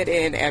 We fit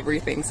in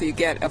everything, so you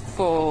get a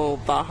full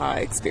Baja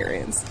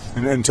experience.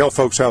 And tell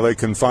folks how they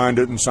can find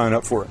it and sign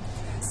up for it.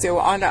 So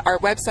on our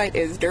website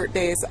is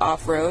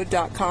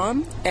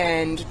dirtdaysoffroad.com,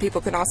 and people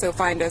can also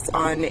find us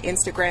on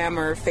Instagram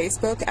or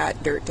Facebook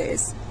at Dirt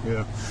Days.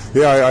 Yeah,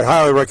 I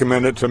highly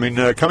recommend it. I mean,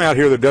 come out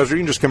here to the desert.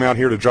 You can just come out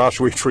here to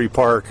Joshua Tree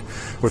Park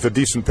with a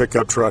decent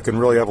pickup truck and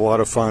really have a lot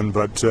of fun.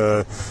 But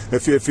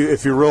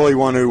if you really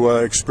want to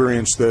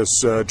experience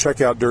this, check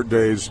out Dirt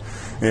Days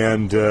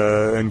and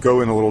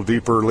go in a little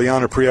deeper.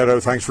 Liana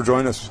Prieto, thanks for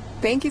joining us.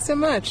 Thank you so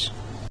much.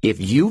 If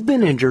you've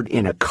been injured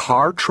in a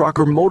car, truck,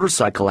 or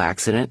motorcycle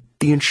accident,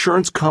 the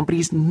insurance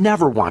companies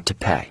never want to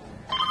pay.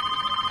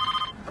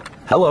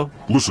 Hello?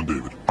 Listen,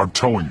 David, I'm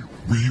telling you,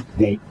 we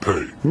won't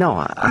pay.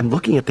 No, I'm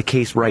looking at the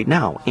case right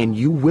now, and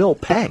you will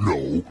pay.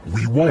 No,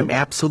 we won't. I'm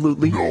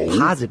absolutely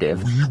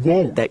positive we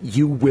won't. that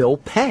you will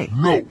pay.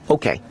 No.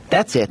 Okay,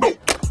 that's it. No.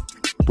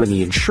 When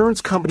the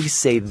insurance companies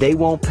say they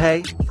won't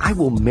pay, I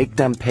will make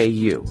them pay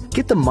you.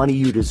 Get the money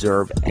you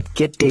deserve at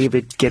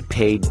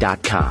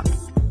GetDavidGetPaid.com.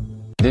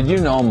 Did you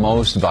know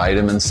most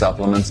vitamin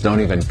supplements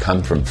don't even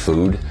come from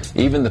food?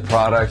 Even the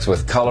products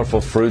with colorful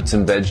fruits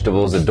and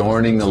vegetables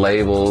adorning the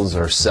labels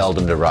are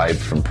seldom derived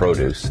from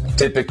produce.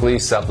 Typically,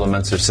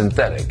 supplements are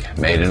synthetic,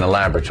 made in a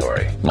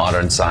laboratory.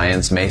 Modern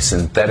science may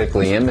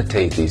synthetically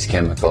imitate these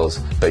chemicals,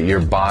 but your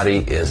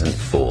body isn't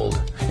fooled.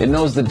 It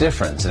knows the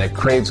difference, and it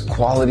craves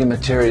quality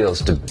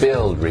materials to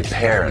build,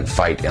 repair, and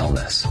fight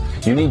illness.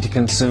 You need to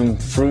consume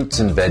fruits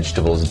and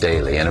vegetables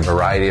daily in a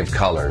variety of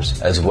colors,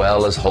 as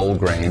well as whole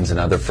grains and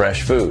other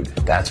fresh food.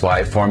 That's why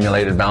I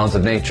formulated Balance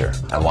of Nature.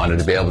 I wanted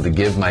to be able to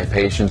give my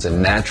patients a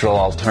natural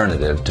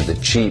alternative to the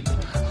cheap,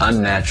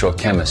 unnatural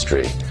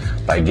chemistry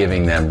by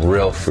giving them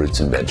real fruits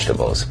and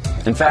vegetables.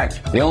 In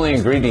fact, the only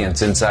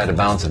ingredients inside a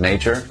Balance of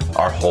Nature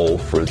are whole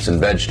fruits and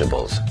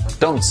vegetables.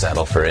 Don't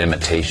settle for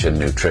imitation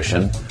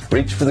nutrition.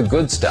 Reach for the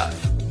good stuff,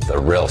 the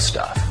real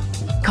stuff.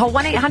 Call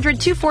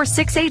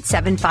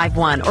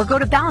 1-800-246-8751 or go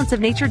to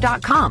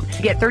balanceofnature.com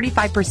to get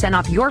 35%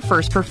 off your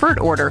first preferred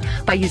order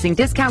by using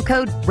discount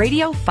code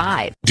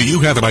RADIO5. Do you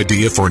have an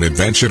idea for an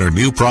invention or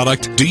new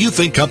product? Do you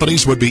think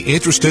companies would be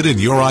interested in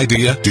your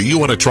idea? Do you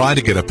want to try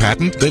to get a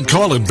patent? Then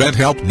call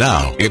InventHelp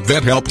now.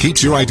 InventHelp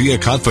keeps your idea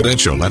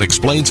confidential and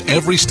explains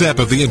every step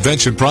of the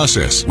invention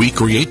process. We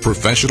create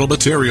professional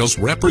materials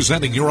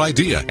representing your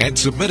idea and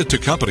submit it to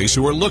companies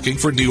who are looking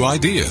for new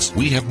ideas.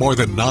 We have more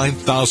than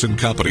 9,000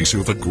 companies who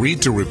have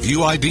agreed to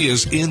review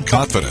ideas in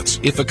confidence.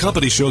 If a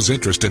company shows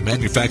interest in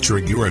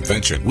manufacturing your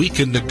invention, we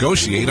can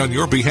negotiate on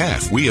your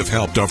behalf. We have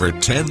helped over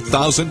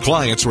 10,000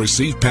 clients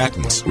receive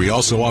patents. We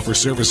also offer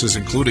services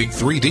including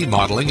 3D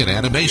modeling and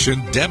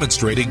animation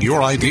demonstrating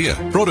your idea,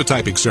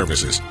 prototyping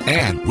services,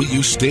 and we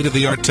use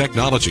state-of-the-art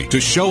technology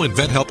to show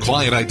InventHelp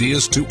client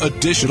ideas to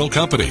additional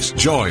companies.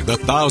 Join the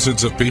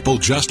thousands of people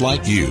just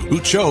like you who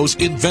chose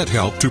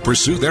InventHelp to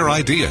pursue their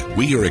idea.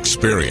 We are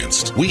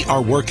experienced. We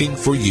are working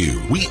for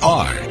you. We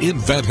are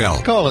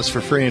InventHelp. Call us for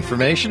free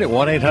information at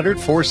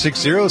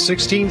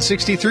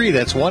 1-800-460-1663.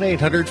 That's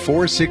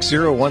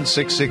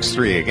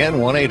 1-800-460-1663. Again,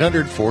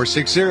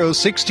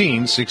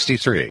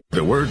 1-800-460-1663.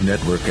 The Word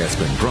Network has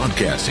been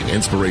broadcasting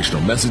inspirational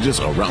messages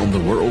around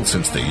the world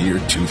since the year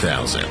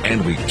 2000.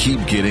 And we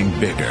keep getting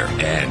bigger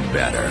and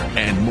better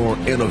and more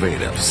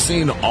innovative.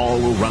 Seen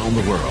all around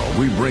the world,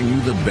 we bring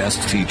you the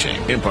best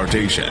teaching,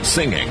 impartation,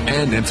 singing,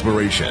 and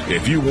inspiration.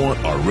 If you want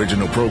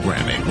original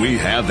programming, we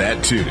have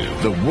that too.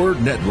 The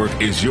Word Network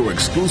is your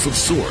exclusive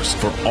source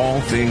for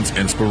all things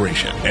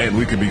inspiration, and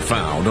we can be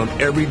found on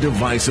every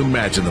device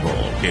imaginable.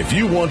 If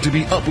you want to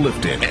be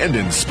uplifted and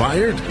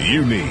inspired,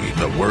 you need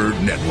the Word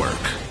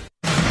Network.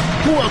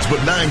 Who else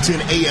but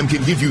 910 AM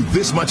can give you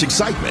this much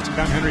excitement?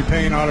 I'm Henry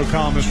Payne, auto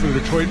columnist for the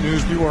Detroit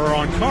News. You are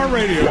on Car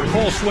Radio,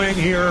 full swing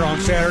here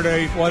on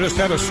Saturday. Well, I just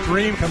had a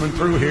stream coming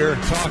through here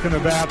talking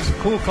about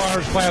cool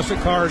cars, classic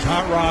cars,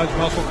 hot rods,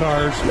 muscle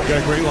cars. We've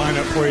got a great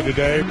lineup for you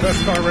today.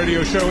 Best car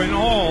radio show in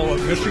all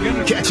of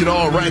Michigan. Catch it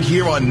all right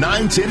here on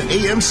 910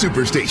 AM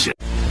Superstation.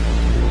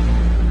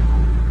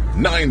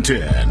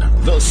 910,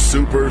 the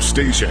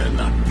Superstation,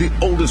 the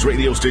oldest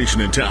radio station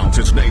in town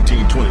since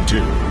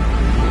 1922.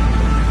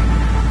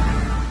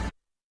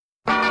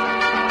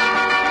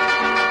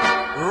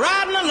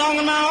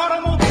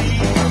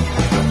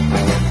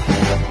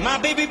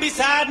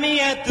 Beside me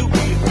at the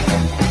wheel,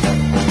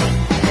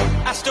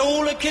 I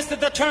stole a kiss at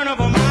the turn of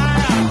a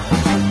mile,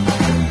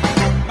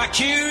 my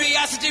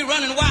curiosity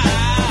running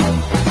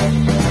wild,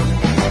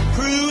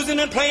 cruising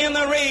and playing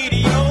the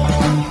radio,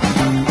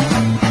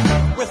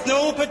 with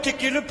no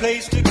particular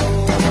place to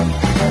go.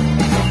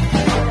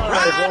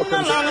 Welcome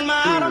back to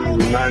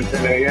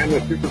 910 AM, the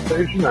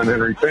Superstation. I'm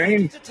Henry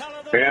Payne,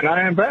 and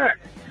I am back.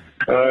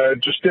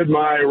 Just did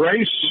my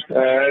race,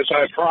 as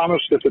I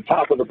promised at the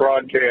top of the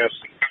broadcast.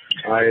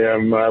 I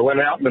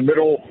went out in the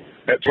middle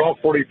at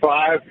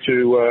 12:45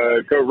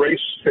 to go race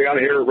down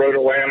here at Road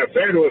Atlanta.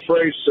 Fabulous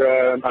race.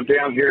 I'm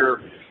down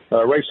here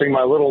racing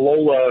my little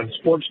Lola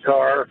sports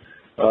car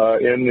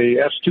in the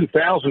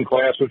S2000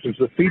 class, which is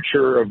the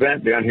feature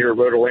event down here at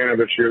Road Atlanta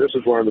this year. This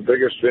is one of the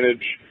biggest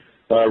vintage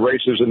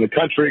races in the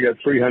country. Got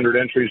 300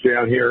 entries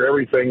down here.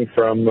 Everything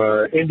from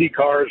Indy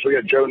cars. We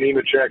got Joe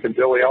Nemechek and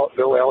Bill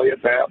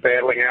Elliott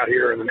battling out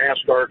here in the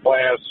NASCAR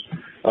class.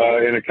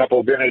 In a couple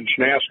of vintage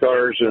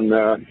NASCARs, and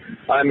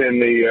I'm in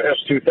the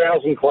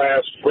S2000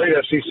 class, great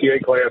SCCA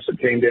class that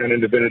came down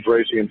into vintage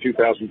racing in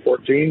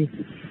 2014.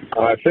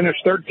 I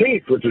finished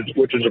 13th, which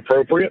is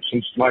appropriate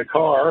since my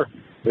car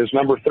is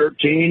number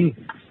 13,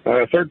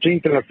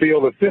 13th in a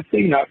field of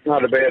 50,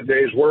 not a bad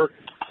day's work,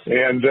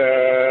 and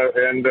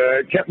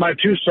kept my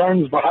two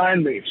sons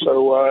behind me.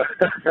 So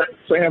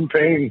Sam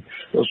Payne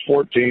was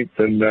 14th,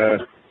 and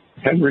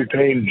Henry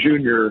Payne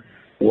Jr.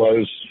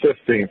 was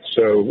 15th.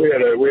 So we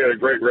had a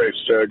great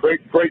race,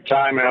 great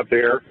time out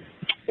there.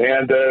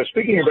 And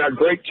speaking about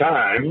great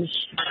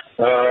times,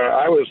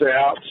 I was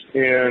out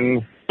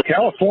in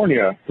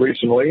California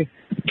recently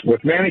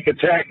with Manny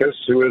Katakis,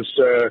 who is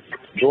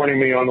joining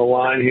me on the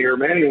line here.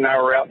 Manny and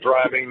I were out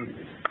driving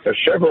a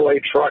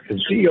Chevrolet truck,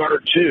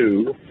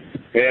 ZR2.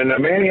 And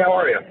Manny, how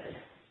are you?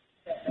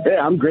 Hey,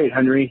 I'm great,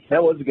 Henry.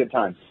 That was a good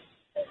time.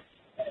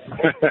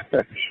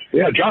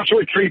 Yeah,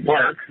 Joshua Tree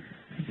Park.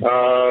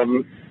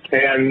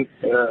 And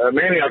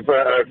Manny, I've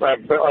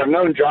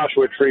known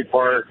Joshua Tree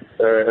Park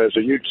as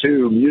a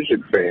U2 music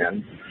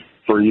fan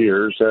for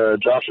years.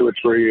 Joshua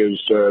Tree is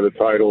the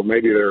title,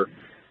 maybe their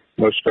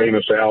most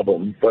famous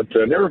album, but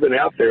never been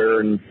out there,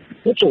 and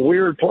it's a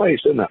weird place,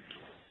 isn't it?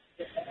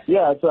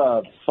 Yeah, it's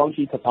a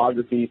funky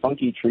topography,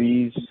 funky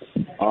trees,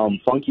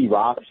 funky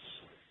rocks.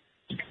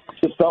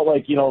 Just felt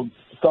like,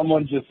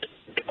 someone just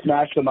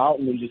smashed a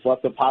mountain and just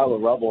left a pile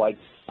of rubble. I'm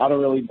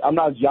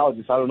not a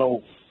geologist. I don't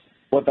know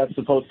what that's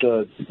supposed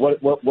to, what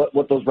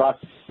those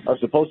rocks are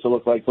supposed to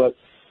look like. But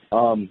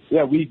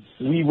yeah, we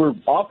were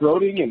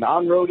off-roading and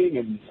on-roading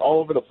and all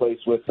over the place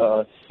with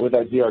that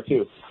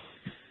ZR2.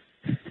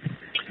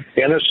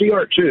 And the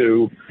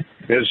ZR2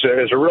 is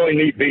a really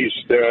neat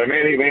beast.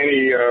 Manny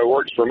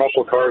works for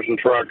Muscle Cars and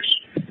Trucks.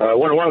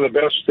 One of the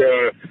best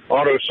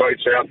auto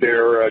sites out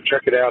there.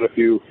 Check it out if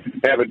you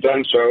haven't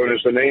done so. And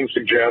as the name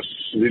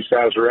suggests, these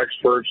guys are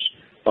experts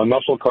on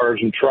muscle cars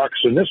and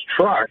trucks. And this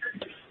truck,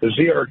 the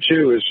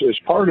ZR2, is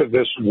part of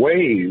this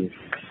wave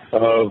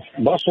of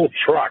muscle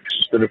trucks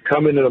that have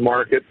come into the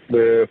market.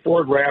 The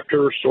Ford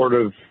Raptor sort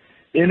of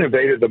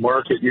innovated the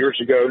market years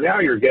ago. Now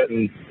you're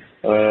getting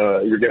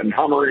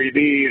Hummer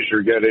EVs,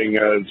 you're getting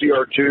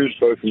ZR2s,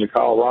 both in the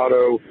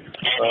Colorado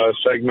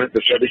segment,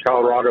 the Chevy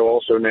Colorado,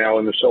 also now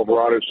in the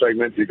Silverado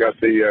segment. You got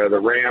the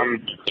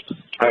Ram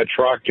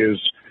truck is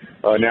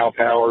now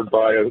powered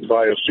by a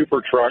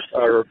super truck,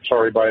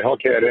 by a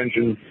Hellcat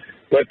engine.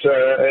 But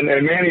and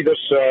Manny, this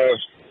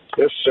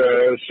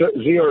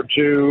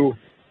ZR2,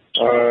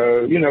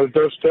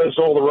 does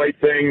all the right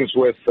things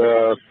with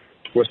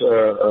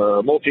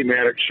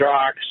Multimatic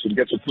shocks and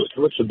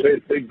puts a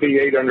big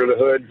V8 under the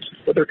hood,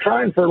 but they're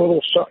trying for a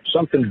little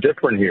something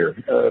different here.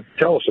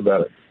 Tell us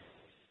about it.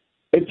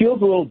 It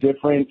feels a little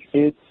different.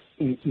 The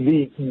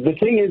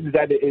thing is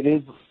that it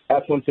is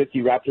F-150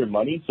 Raptor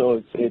money,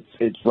 so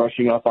it's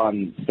rushing up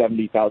on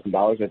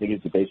 $70,000. I think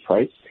is the base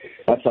price.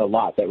 That's a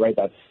lot, right?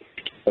 That's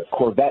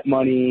Corvette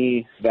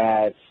money.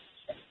 That's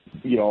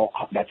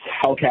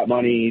Hellcat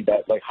money.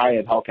 That's like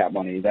high-end Hellcat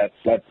money. That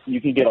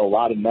you can get a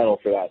lot of metal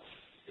for that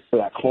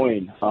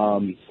coin.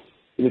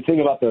 The thing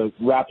about the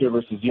Raptor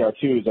versus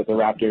ZR2 is that the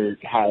Raptor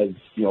has,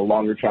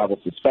 longer travel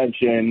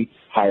suspension,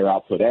 higher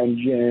output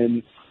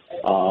engine,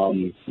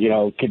 can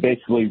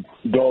basically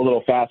go a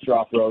little faster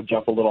off-road,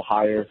 jump a little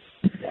higher.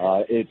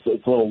 It's a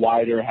little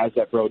wider, has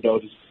that road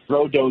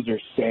dozer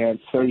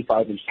stance,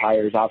 35-inch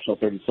tires, optional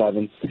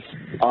 37.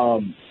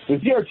 The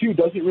ZR2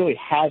 doesn't really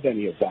have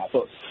any of that.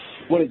 But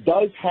what it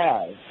does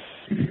have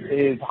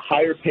is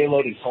higher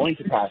payload and towing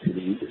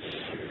capacity.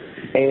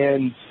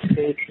 And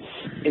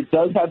it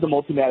does have the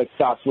Multimatic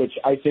shocks, which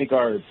I think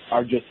are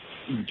just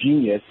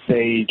genius.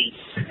 They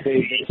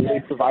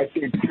provide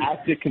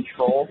fantastic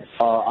control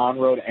on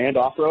road and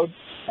off road,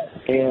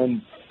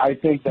 and I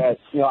think that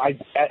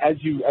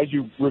as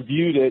you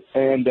reviewed it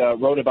and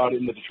wrote about it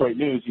in the Detroit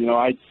News,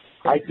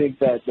 I think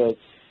that the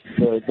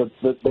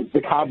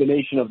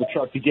combination of the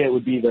truck to get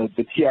would be the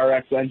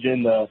TRX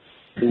engine, the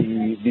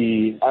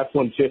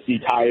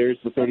F-150 tires,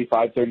 the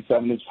 35,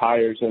 37-inch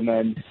tires, and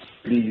then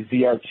the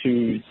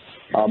ZR2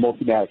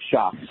 Multimatic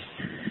shocks.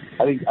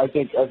 I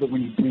think as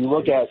we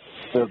look at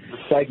the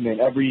segment,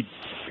 every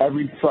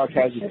truck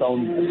has its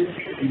own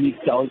unique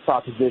selling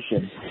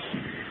proposition.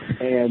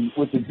 And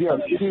with the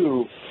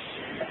ZR2,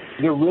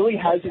 there really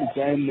hasn't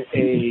been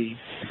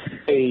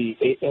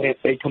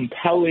a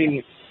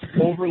compelling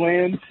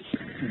overland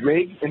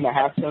rig in the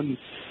half-ton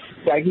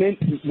segment.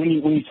 When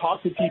you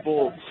talk to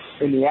people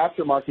in the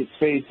aftermarket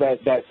space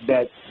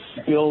that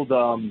build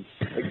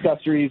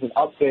accessories and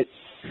upfit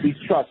these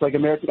trucks, like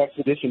American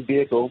Expedition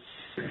Vehicles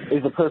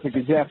is a perfect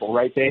example,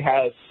 right? They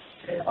have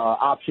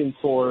options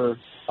for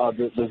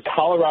the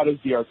Colorado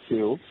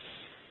ZR2,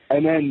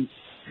 and then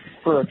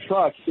for a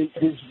truck,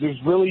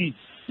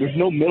 there's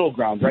no middle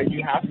ground, right?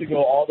 You have to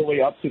go all the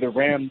way up to the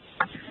Ram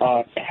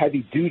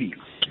heavy duty.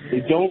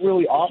 They don't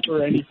really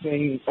offer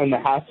anything in the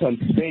half-ton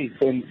space,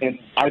 and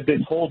I've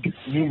been told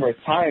numerous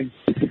times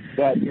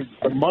that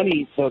the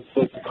money, the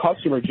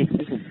customer just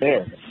isn't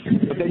there.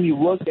 But then you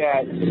look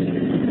at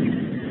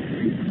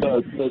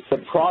the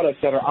products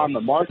that are on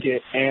the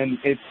market, and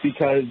it's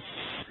because,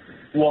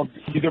 well,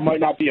 there might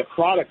not be a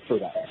product for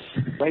that,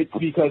 right?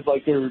 Because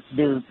like the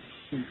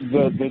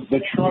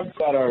trucks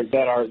that are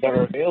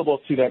available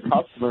to that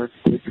customer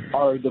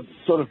are the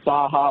sort of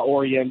Baja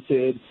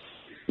oriented,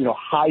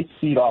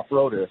 high-speed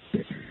off-roader,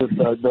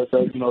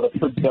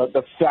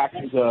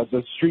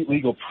 the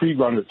street-legal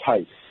pre-runner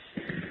type.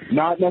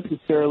 Not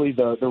necessarily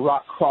the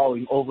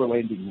rock-crawling,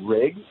 overlanding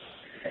rig,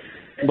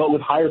 but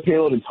with higher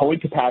payload and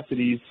towing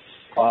capacities,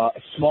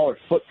 a smaller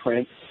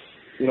footprint,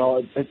 You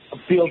know, it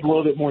feels a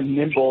little bit more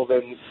nimble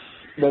than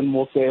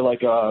we'll say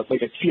like a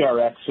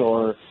TRX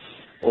or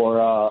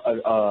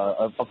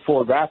a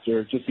Ford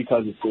Raptor, just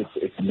because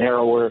it's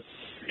narrower.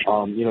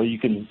 You know,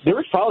 there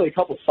was probably a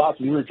couple spots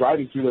when we were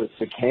driving through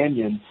the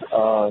canyons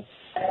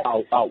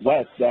out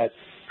west that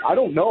I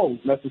don't know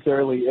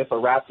necessarily if a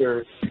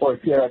Raptor or a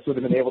TRX would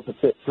have been able to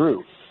fit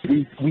through.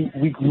 We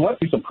went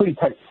through some pretty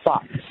tight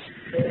spots.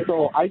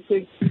 So I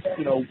think,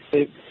 you know,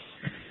 if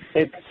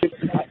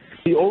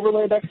the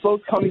Overland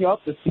Expo's coming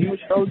up, the SEMA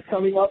show's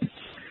coming up,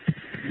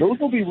 those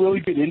will be really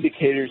good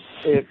indicators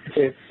if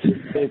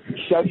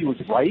Chevy was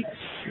right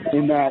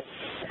in that,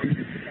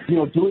 you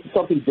know, doing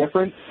something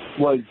different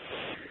was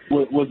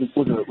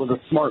a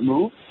smart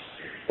move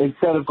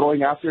instead of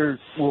going after,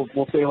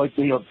 we'll say like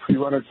the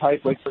pre-runner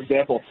type. Like, for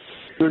example,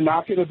 they're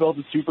not going to build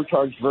a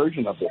supercharged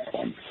version of this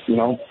one, you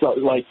know. So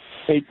like,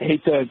 hate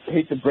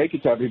to break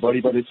it to everybody,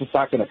 but it's just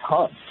not going to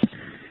come.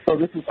 So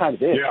this is kind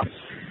of it. Yeah.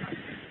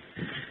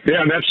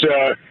 Yeah, and that's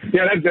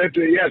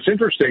it's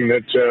interesting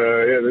that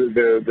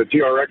the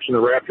TRX and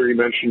the Raptor you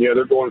mentioned,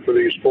 they're going for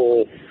these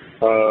full.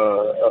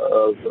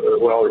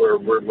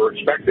 We're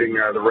expecting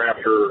the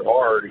Raptor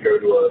R to go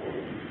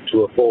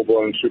to a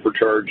full-blown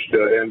supercharged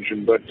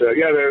engine, but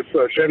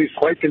Chevy's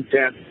quite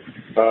content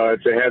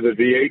to have the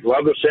V8.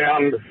 Love the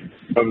sound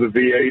of the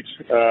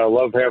V8.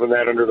 Love having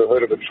that under the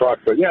hood of the truck.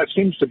 But it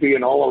seems to be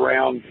an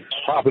all-around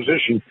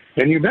proposition.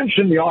 And you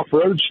mentioned the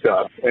off-road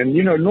stuff, and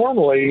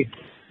normally,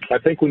 I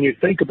think when you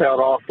think about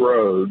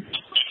off-road,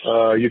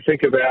 you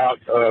think about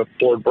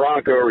Ford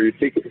Bronco, or you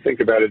think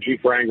about a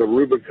Jeep Wrangler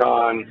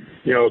Rubicon,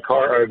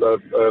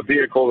 a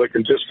vehicle that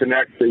can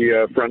disconnect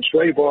the front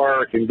sway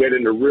bar, can get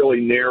into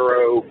really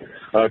narrow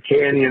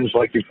canyons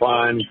like you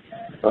find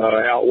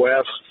out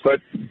west.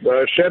 But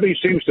Chevy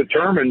seems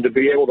determined to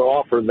be able to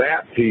offer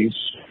that piece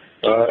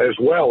as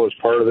well as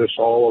part of this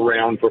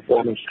all-around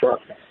performance truck.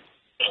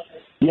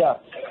 Yeah,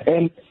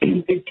 and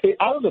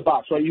out of the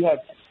box, right? You have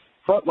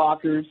front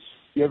lockers.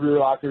 You have rear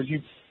lockers.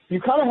 You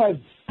kind of have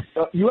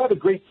you have a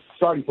great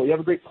starting point. You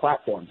have a great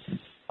platform.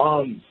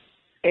 And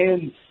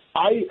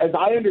as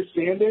I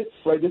understand it,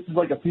 right, this is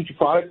like a future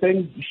product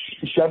thing.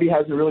 Chevy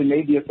hasn't really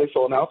made the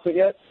official announcement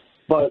yet,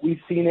 but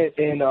we've seen it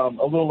in a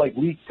little like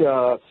leaked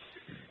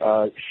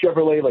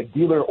Chevrolet like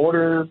dealer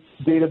order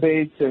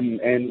database,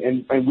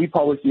 and we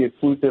published the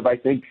exclusive, I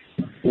think,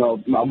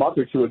 a month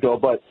or two ago.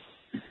 But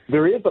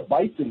there is a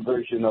Bison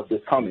version of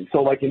this coming,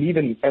 so like an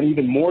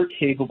even more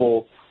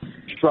capable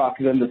truck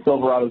than the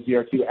Silverado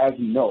ZR2 as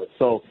we know it.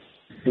 So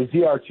the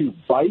ZR2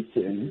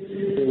 Bison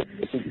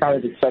is kind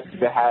of expected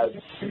to have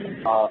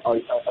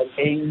an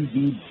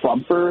AEV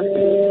bumper,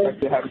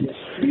 expected to have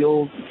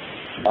wheels,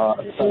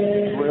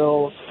 a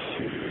grill,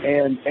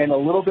 and a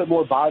little bit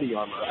more body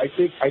armor. I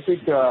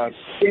think the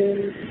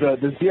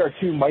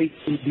ZR2 might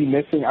be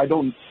missing. I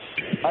won't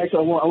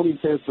even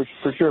say this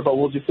for sure, but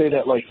we'll just say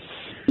that like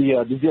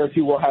the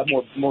ZR2 will have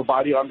more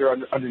body armor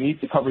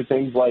underneath to cover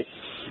things like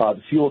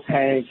the fuel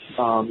tank,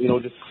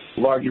 just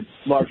larger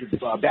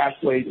dash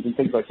plates and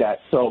things like that.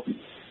 So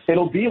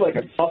it'll be like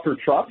a tougher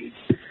truck.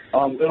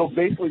 It'll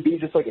basically be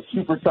just like a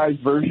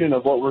supersized version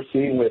of what we're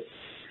seeing with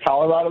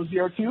Colorado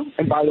ZR2.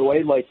 And by the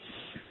way, like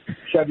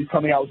Chevy's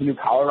coming out with a new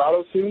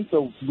Colorado soon,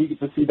 so we get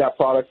to see that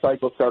product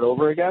cycle start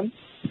over again,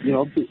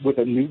 with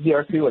a new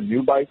ZR2, a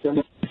new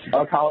Bison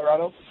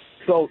Colorado.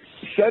 So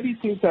Chevy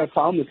seems to have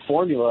found this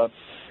formula,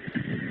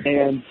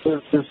 and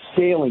they're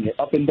scaling it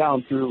up and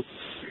down through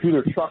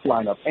their truck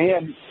lineup.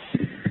 And,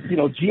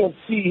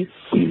 GMC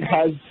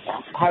has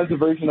a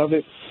version of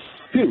it,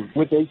 too,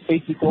 with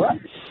AT4X,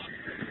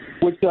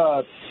 which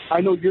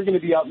I know you're going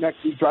to be out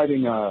next week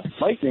driving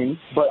Lightning,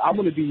 but I'm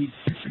going to be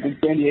in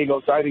San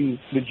Diego driving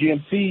the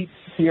GMC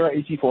Sierra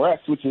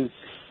AT4X, which is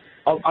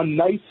a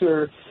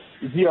nicer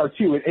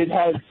ZR2. It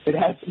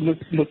has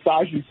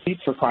massaging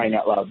seats, for crying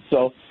out loud.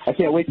 So I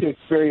can't wait to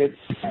experience,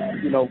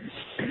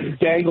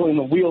 dangling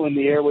the wheel in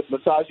the air with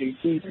massaging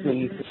seats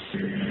and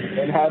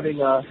having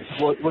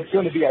what's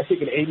going to be, I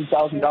think, an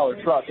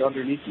 $80,000 truck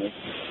underneath me.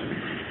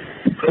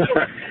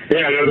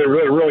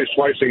 They're really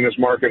slicing this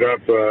market up.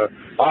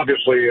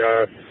 Obviously,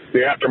 the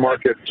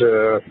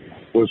aftermarket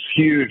was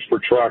huge for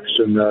trucks,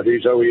 and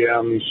these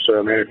OEMs,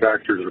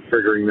 manufacturers, are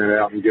figuring that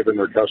out and giving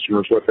their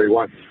customers what they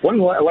want. One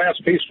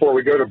last piece before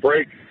we go to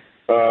break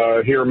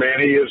here,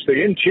 Manny, is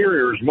the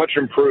interior is much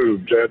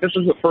improved. This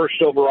is the first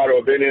Silverado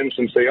I've been in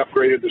since they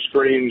upgraded the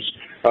screens.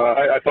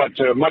 I thought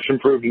much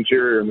improved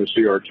interior in the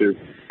CR2.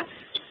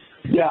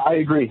 Yeah, I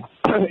agree.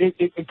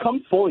 It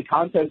comes fully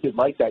contented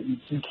like that.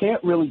 You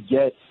can't really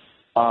get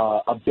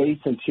a base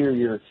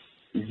interior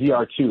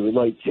ZR2.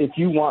 Like, if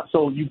you want,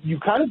 so you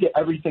kind of get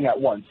everything at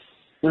once.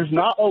 There's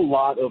not a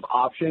lot of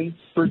options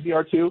for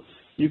ZR2.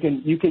 You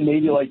can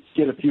maybe like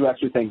get a few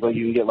extra things, like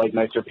you can get like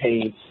nicer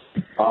paint,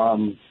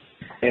 and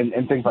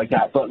things like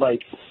that. But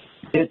like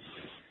it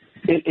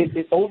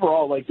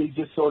overall, like they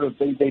just sort of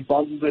they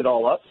bundled it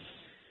all up.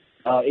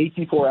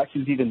 AT4X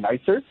is even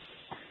nicer.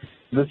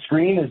 The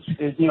screen is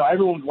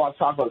everyone wants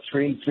to talk about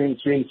screen,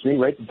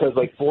 right? Because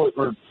like Ford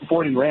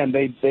and Ram,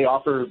 they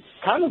offer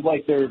kind of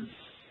like their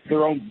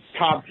their own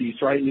cod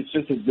piece, right? And it's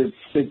just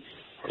it's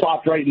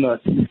plopped right in the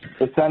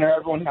center.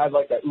 Everyone had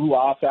like that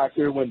ooh-ah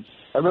factor. When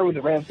I remember when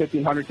the Ram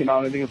 1500 came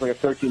out, I think it was like a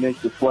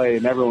 13-inch display,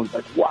 and everyone was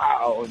like,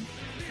 wow. And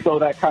so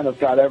that kind of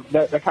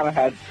that kind of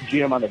had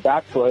GM on the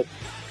back foot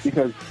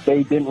because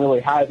they didn't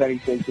really have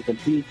anything to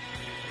compete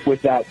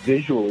with that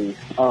visually.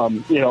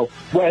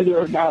 Whether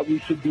or not we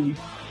should be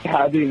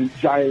having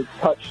giant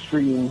touch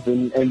screens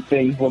and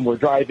things when we're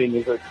driving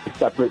is a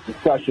separate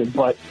discussion,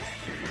 but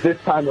this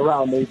time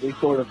around they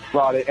sort of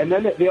brought it, and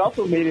then they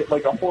also made it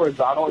like a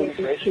horizontal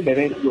integration. They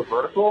didn't do a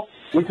vertical,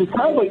 which is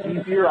kind of like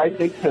easier, I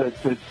think,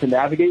 to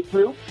navigate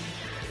through.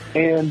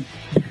 And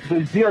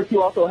the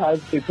ZR2 also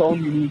has its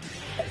own unique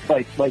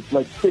like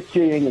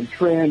stitching and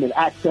trim and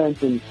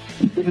accents, and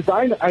the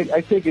design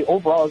I think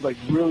overall is like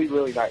really,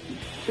 really nice.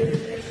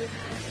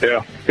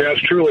 Yeah,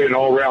 it's truly an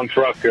all-round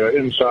truck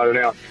inside and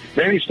out.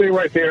 Manny, stay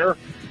right there.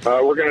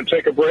 We're going to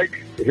take a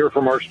break, hear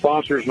from our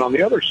sponsors, and on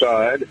the other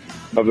side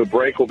of the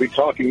break, we'll be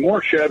talking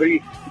more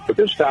Chevy, but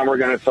this time we're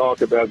going to talk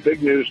about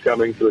big news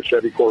coming to the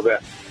Chevy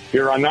Corvette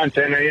here on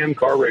 910 AM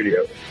Car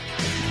Radio.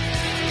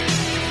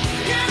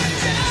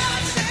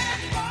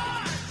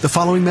 The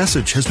following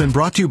message has been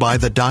brought to you by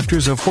the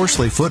doctors of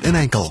Horsley Foot and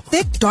Ankle.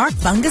 Thick, dark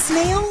fungus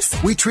nails?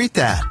 We treat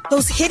that.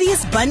 Those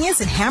hideous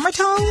bunions and hammer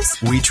toes?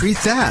 We treat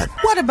that.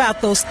 What about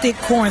those thick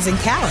corns and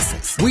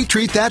calluses? We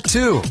treat that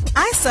too.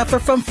 I suffer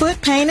from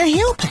foot pain and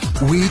heel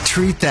pain. We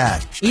treat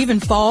that. Even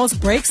falls,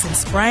 breaks, and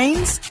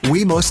sprains?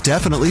 We most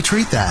definitely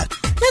treat that.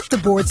 Let the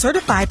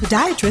board-certified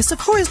podiatrist of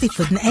Horsley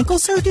Foot and Ankle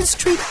Surgeons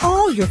treat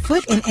all your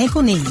foot and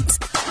ankle needs.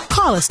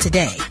 Call us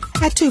today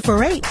at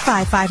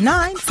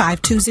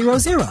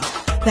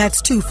 248-559-5200.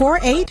 That's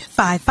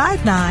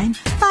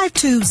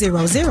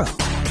 248-559-5200.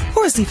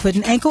 Horsley Foot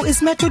and Ankle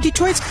is Metro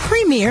Detroit's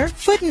premier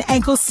foot and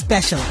ankle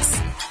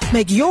specialist.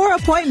 Make your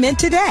appointment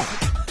today.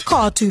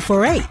 Call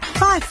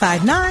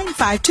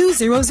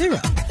 248-559-5200.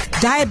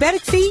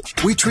 Diabetic feet?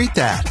 We treat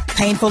that.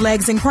 Painful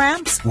legs and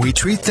cramps? We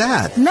treat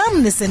that.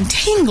 Numbness and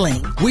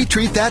tingling? We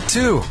treat that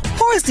too.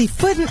 Horsley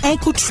Foot and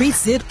Ankle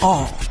treats it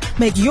all.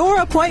 Make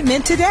your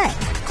appointment today.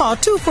 Call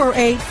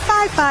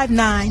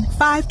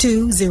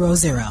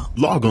 248-559-5200.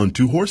 Log on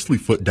to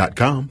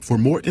horsleyfoot.com for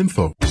more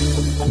info.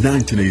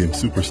 910 AM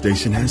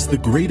Superstation has the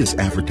greatest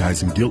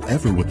advertising deal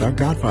ever with our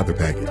Godfather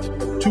package.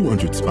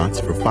 200 spots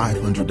for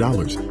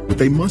 $500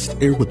 with a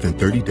must-air within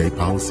 30-day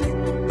policy.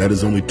 That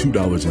is only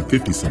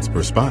 $2.50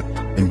 per spot,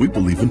 and we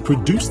will even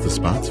produce the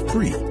spots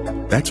free.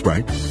 That's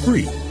right,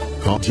 free.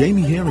 Call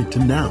Jamie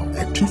Harrington now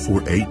at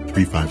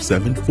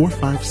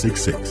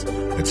 248-357-4566.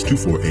 That's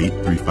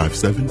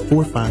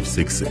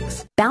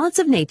 248-357-4566. Balance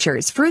of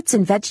Nature's fruits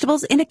and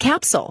vegetables in a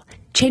capsule.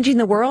 Changing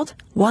the world,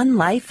 one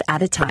life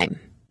at a time.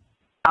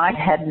 I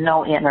had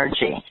no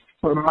energy.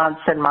 For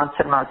months and months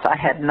and months, I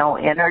had no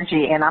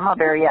energy, and I'm a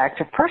very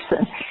active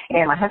person.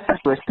 And my husband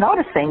was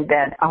noticing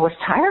that I was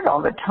tired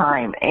all the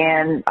time,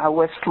 and I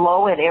was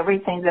slow at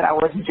everything that I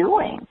was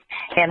doing.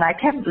 And I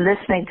kept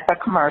listening to the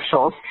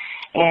commercials,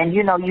 and,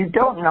 you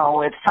don't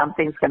know if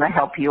something's going to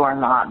help you or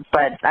not.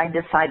 But I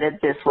decided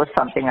this was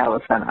something I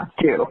was going to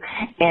do.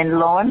 And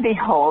lo and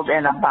behold,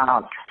 in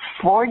about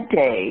 4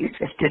 days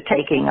after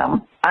taking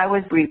them, I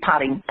was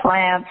repotting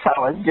plants. I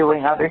was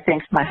doing other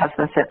things. My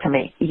husband said to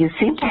me, "You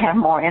seem to have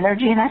more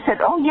energy." And I said,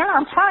 "Oh, yeah,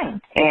 I'm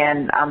fine."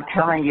 And I'm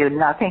telling you,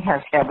 nothing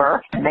has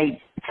ever made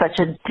such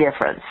a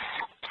difference.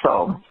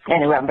 So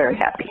anyway, I'm very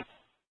happy.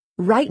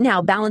 Right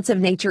now, Balance of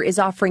Nature is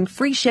offering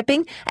free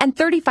shipping and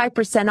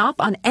 35% off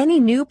on any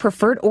new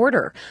preferred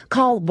order.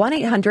 Call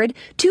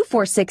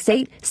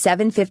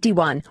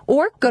 1-800-2468-751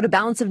 or go to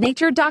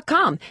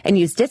balanceofnature.com and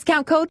use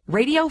discount code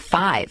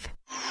RADIO5.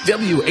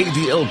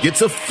 WADL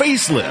gets a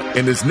facelift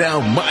and is now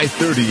My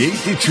 38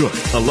 Detroit.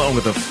 Along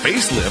with a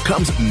facelift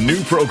comes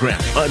new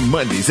programming. On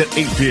Mondays at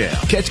 8 p.m.,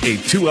 catch a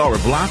 2-hour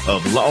block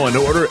of Law &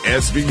 Order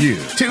SVU.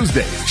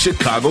 Tuesdays,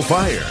 Chicago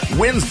Fire.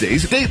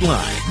 Wednesdays,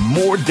 Dateline.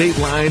 More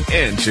Dateline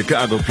and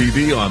Chicago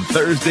PD on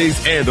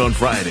Thursdays and on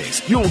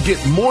Fridays. You'll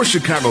get more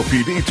Chicago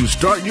PD to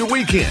start your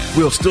weekend.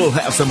 We'll still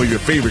have some of your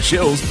favorite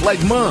shows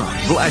like Mom,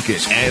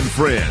 Blackish, and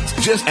Friends.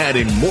 Just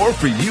adding more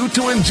for you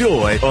to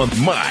enjoy on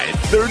My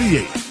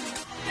 38.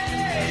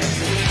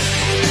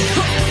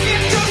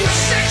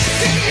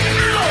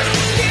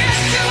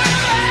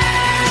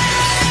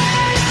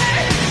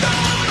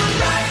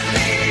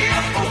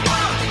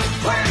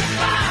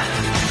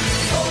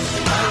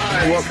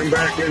 Welcome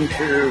back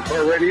into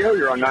Car Radio.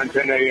 You're on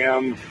 910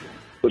 AM,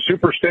 the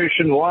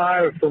Superstation,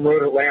 live from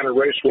Road Atlanta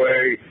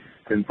Raceway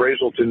in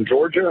Brazelton,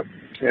 Georgia.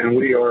 And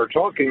we are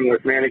talking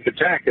with Manny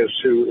Katakis,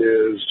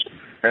 who is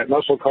at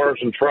Muscle Cars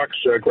and Trucks,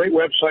 a great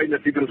website. And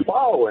if you've been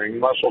following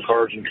Muscle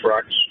Cars and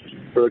Trucks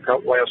for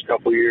the last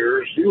couple of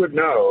years, you would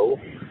know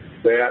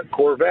that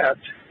Corvette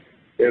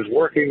is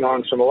working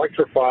on some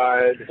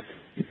electrified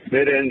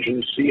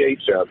mid-engine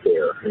C8s out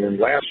there. And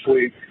last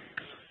week,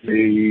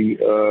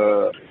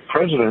 the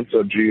president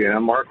of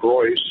GM, Mark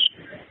Royce,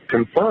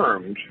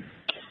 confirmed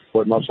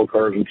what Muscle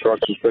Cars and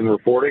Trucks has been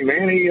reporting.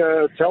 Manny,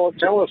 tell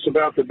us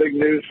about the big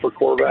news for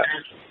Corvette.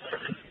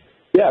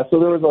 Yeah, so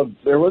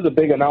there was a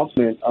big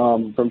announcement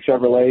from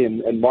Chevrolet,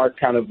 and Mark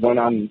kind of went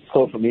on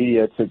social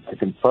media to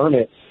confirm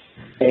it,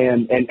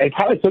 and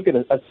kind of took it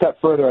a step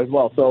further as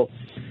well. So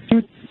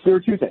there are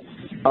two things.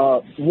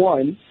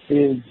 One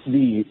is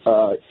the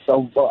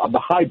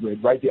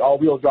hybrid, right? The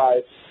all-wheel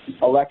drive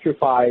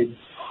electrified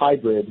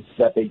hybrid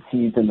that they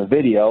teased in the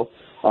video.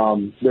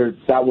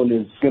 That one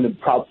is going to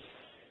probably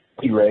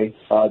E-Ray,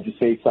 just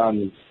based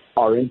on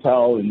our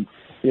intel and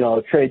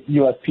trade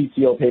U.S.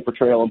 PTO paper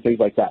trail and things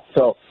like that.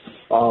 So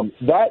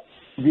that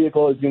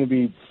vehicle is going to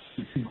be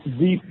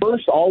the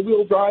first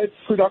all-wheel drive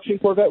production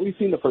Corvette we've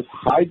seen, the first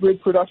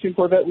hybrid production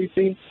Corvette we've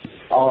seen,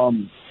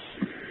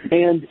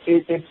 and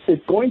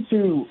it's going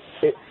to,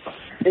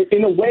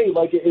 in a way,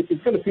 like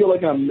it's going to feel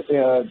like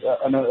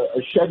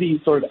a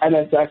Chevy sort of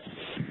NSX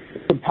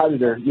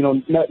competitor.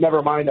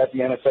 Never mind that the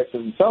NSX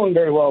isn't selling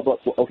very well, but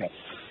okay.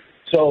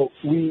 So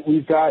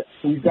we've got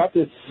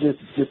this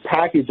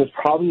package that's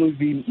probably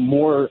be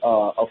more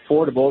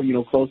affordable,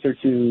 closer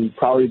to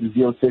probably the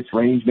Z06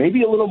 range,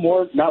 maybe a little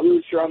more, not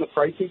really sure on the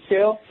pricing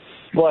scale,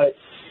 but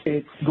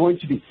it's going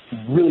to be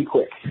really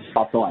quick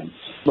off the line,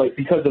 like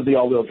because of the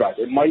all-wheel drive.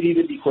 It might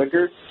even be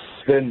quicker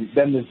than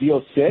the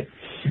Z06,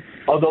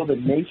 although the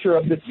nature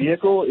of this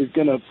vehicle is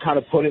going to kind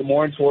of put it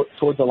more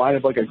towards the line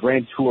of like a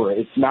Grand Tour.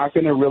 It's not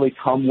going to really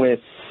come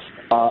with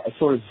a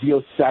sort of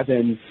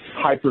Z07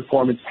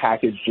 high-performance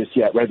package just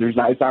yet, right? It's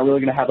not really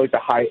going to have like the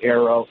high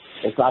aero.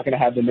 It's not going to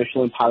have the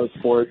Michelin Pilot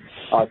Sport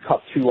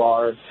Cup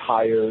 2R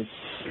tires.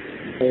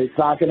 It's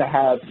not going to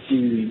have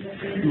the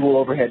dual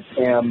overhead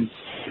cam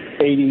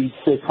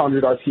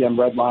 8600 RPM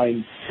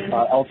Redline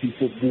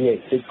LT6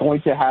 V8. It's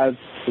going to have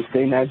the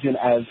same engine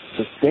as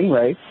the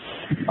Stingray,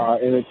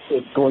 and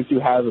it's going to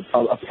have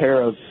a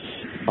pair of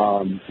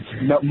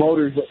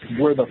motors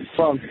where the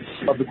front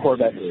of the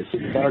Corvette is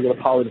that are going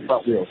to power the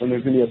front wheels. And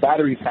there's going to be a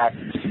battery pack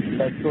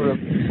that sort of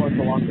runs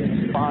along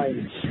the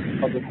spine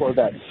of the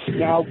Corvette.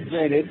 Now,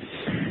 granted,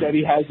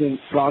 Chevy hasn't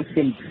gone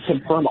to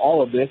confirm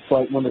all of this,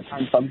 but when the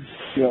time comes,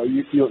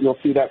 you'll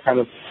see that kind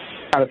of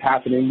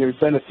happening. There's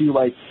been a few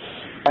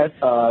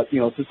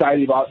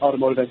Society of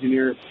Automotive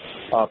Engineers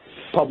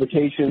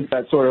publications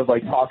that sort of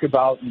like talk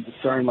about and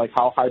discern like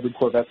how hybrid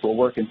Corvettes will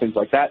work and things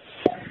like that.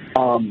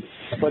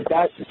 But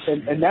that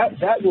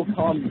will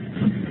come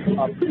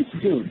pretty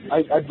soon.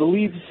 I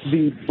believe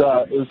the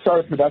start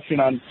of production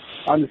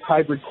on this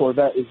hybrid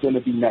Corvette is going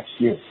to be next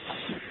year.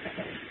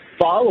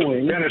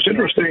 Following, and it's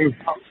interesting.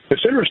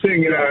 It's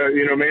interesting,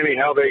 Manny,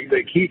 how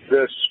they keep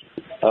this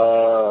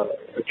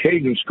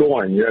cadence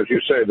going. As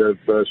you say, the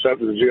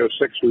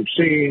Z06 we've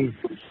seen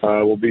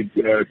will be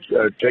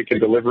taking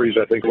deliveries,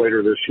 I think,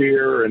 later this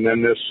year, and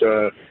then this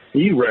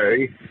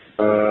E-Ray,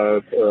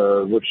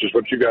 which is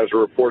what you guys are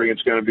reporting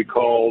it's going to be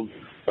called.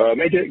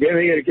 Maybe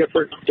a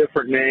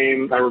different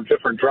name or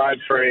different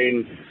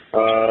drivetrain,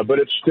 but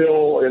it's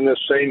still in the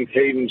same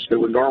cadence that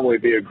would normally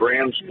be a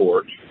Grand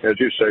Sport, as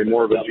you say,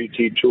 more of a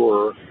GT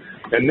Tour.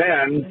 And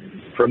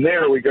then from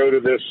there we go to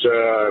this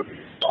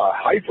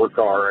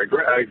hypercar,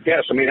 I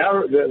guess. I mean,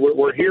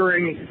 we're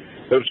hearing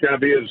there's going to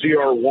be a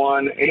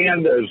ZR1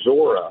 and a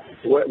Zora.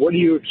 What do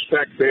you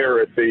expect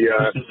there at the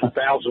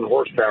 1,000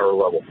 horsepower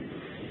level?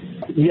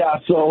 Yeah,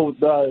 so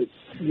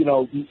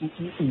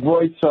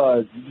Royce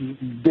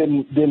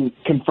didn't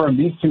confirm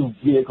these two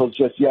vehicles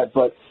just yet,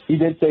 but he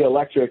did say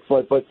electric.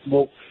 But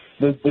the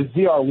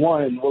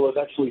ZR1 will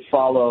eventually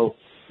follow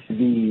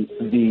the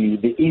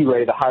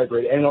E-Ray, the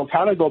hybrid, and it'll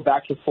kind of go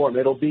back to form.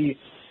 It'll be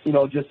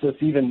just this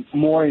even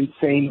more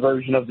insane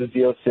version of the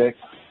Z06.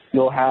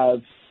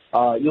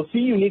 You'll see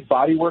unique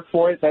bodywork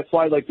for it. That's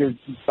why there's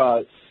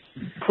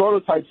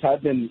prototypes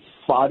have been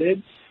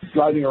spotted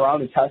driving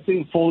around and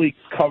testing, fully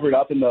covered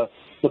up in the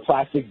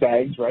plastic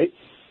bags, right?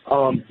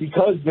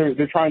 Because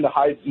they're trying to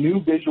hide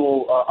new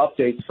visual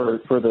updates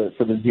for the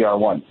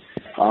ZR1.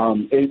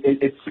 And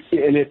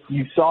if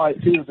you saw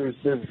it too, there's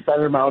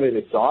center mounted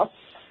exhaust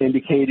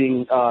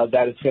indicating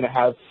that it's going to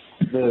have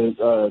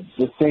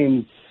the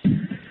same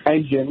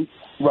engine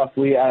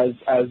roughly as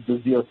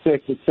the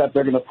Z06, except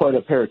they're going to put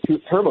a pair of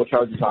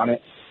turbochargers on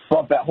it,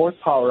 bump that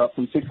horsepower up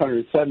from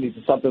 670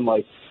 to something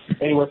like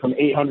anywhere from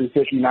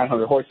 850,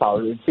 900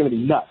 horsepower. It's going to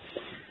be nuts.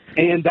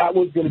 And that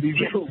was going to be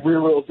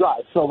rear-wheel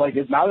drive. So,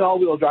 it's not an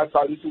all-wheel drive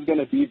car. This is going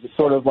to be the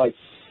sort of,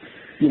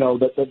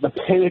 the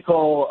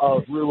pinnacle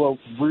of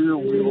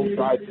rear-wheel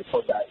drive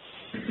for that.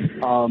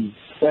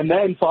 And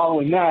then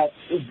following that,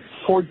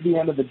 towards the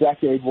end of the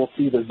decade, we'll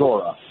see the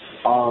Zora.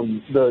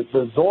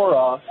 The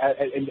Zora,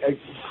 and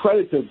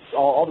credit to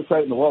all the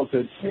credit in the world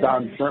to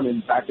Don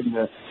Sherman back in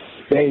the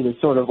day to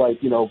sort of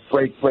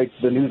break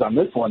the news on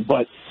this one,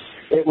 but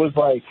it was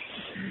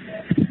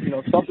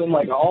something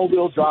like an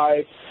all-wheel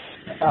drive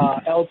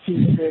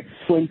LT6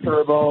 twin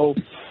turbo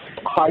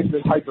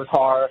hybrid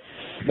hypercar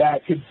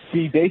that could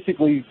be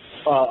basically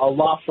a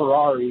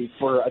LaFerrari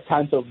for a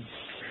tenth of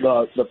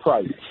the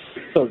price,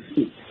 so to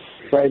speak.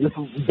 Right?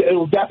 It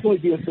will definitely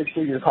be a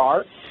six-figure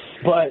car,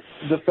 but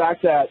the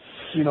fact that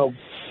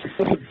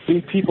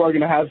these people are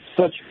going to have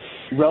such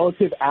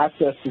relative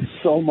access to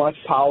so much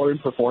power and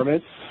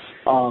performance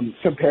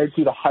compared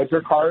to the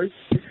hypercars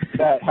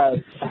that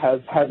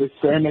has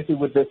experimented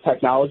with this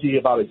technology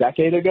about a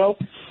decade ago.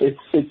 It's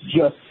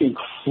just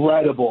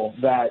incredible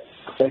that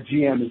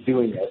GM is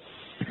doing it.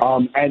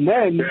 And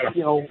then that's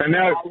and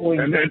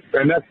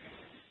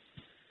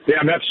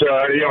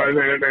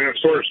it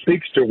sort of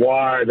speaks to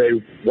why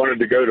they wanted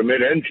to go to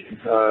mid-engine,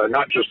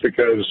 not just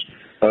because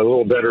a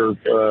little better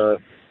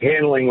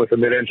handling with the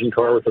mid-engine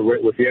car with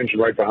the engine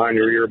right behind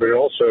your ear, but it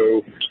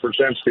also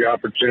presents the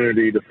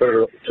opportunity to put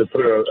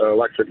an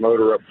electric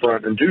motor up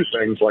front and do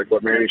things like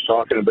what Manny's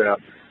talking about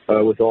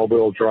with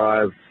all-wheel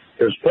drive.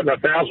 Because putting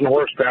 1,000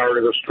 horsepower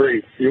to the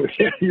street,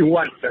 you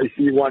want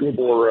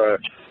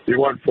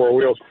four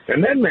wheels.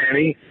 And then,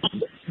 Manny,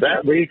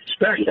 that we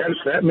expect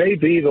that may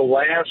be the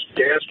last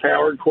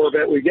gas-powered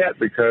Corvette we get,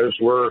 because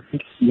we're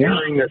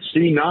hearing that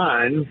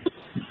C9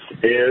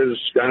 is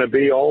going to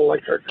be all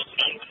electric.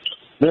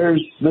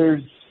 There's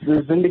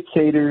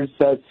indicators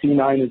that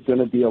C9 is going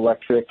to be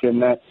electric,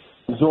 and that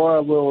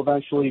Zora will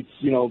eventually,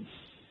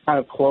 kind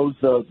of close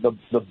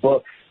the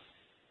book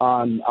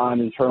on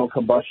internal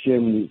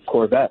combustion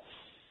Corvettes.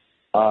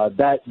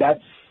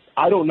 That's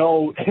I don't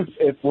know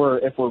if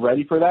we're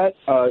ready for that,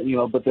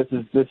 but this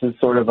is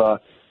sort of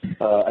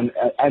an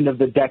end of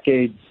the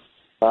decade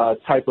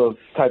type of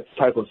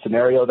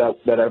scenario that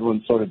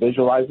everyone's sort of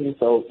visualizing.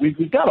 So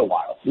we've got a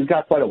while. We've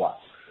got quite a while.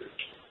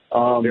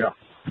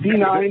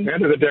 C9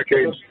 end of the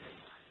decade.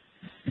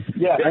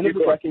 Yeah, end of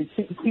the decade.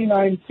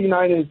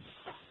 C9 is,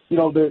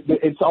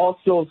 it's all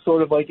still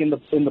sort of like in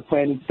the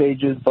planning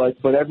stages, but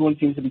everyone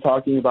seems to be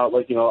talking about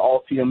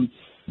Ultium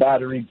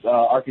battery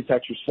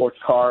architecture, sports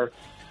car,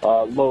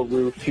 low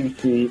roof,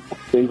 2-seat,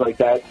 things like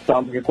that.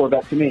 Sounds like a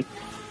Corvette to me.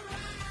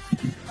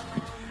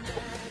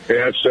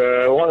 Yeah, it's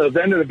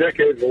the end of the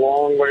decade is a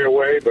long way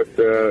away, but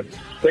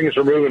things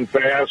are moving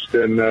fast,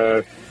 and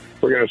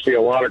we're going to see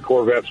a lot of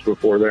Corvettes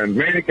before then.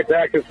 Manny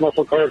Katakis,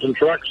 Muscle Cars and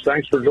Trucks,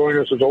 thanks for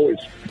joining us as always.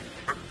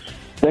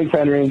 Thanks,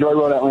 Henry. Enjoy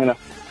Road Atlanta.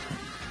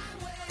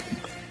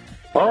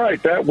 All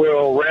right, that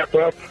will wrap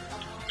up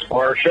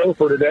our show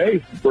for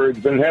today.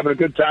 We've been having a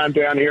good time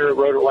down here at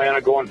Road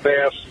Atlanta, going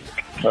fast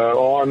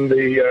on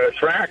the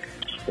track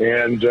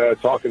and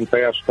talking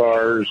fast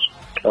cars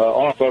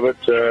off of it.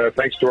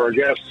 Thanks to our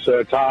guests,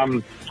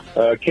 Tom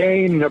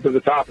Kane, up at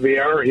the top of the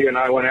hour. He and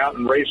I went out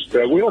and raced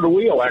wheel to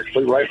wheel,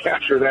 actually, right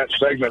after that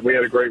segment. We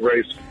had a great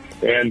race.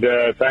 And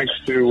thanks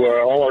to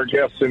all our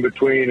guests in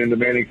between, and to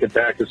Manny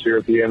Katakis here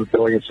at the end,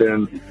 filling us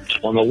in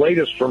on the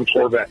latest from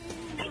Corvette.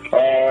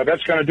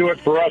 That's going to do it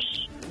for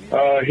us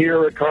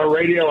here at Car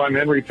Radio. I'm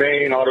Henry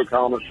Payne, auto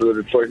columnist for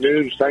the Detroit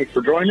News. Thanks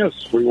for joining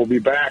us. We will be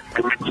back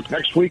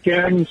next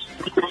weekend.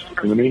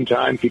 In the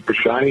meantime, keep the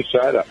shiny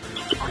side up.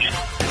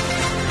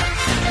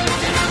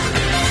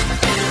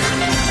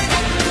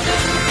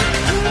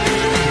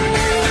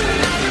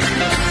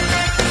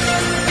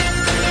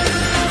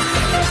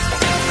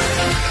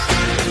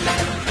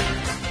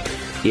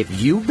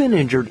 If you've been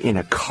injured in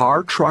a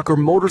car, truck, or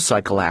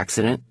motorcycle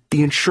accident,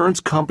 the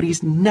insurance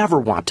companies never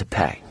want to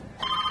pay.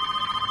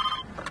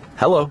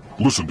 Hello?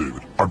 Listen,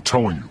 David, I'm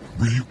telling you,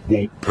 we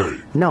won't pay.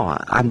 No,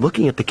 I'm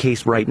looking at the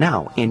case right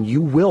now, and you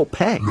will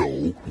pay.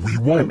 No, we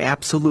won't. I'm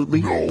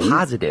absolutely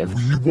positive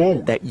we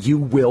won't. that you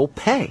will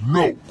pay.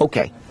 No.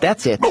 Okay,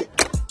 that's it. No.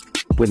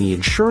 When the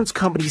insurance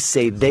companies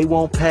say they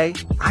won't pay,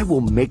 I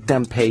will make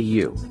them pay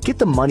you. Get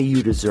the money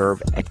you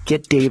deserve at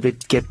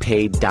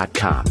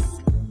GetDavidGetPaid.com.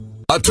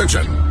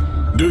 Attention!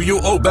 Do you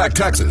owe back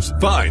taxes,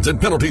 fines, and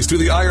penalties to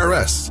the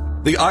IRS?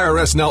 The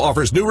IRS now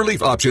offers new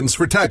relief options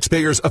for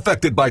taxpayers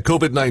affected by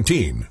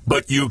COVID-19,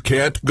 but you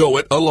can't go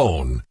it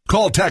alone.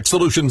 Call Tax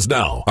Solutions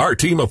now. Our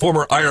team of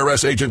former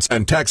IRS agents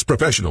and tax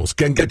professionals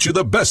can get you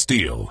the best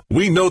deal.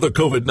 We know the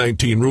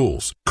COVID-19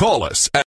 rules. Call us at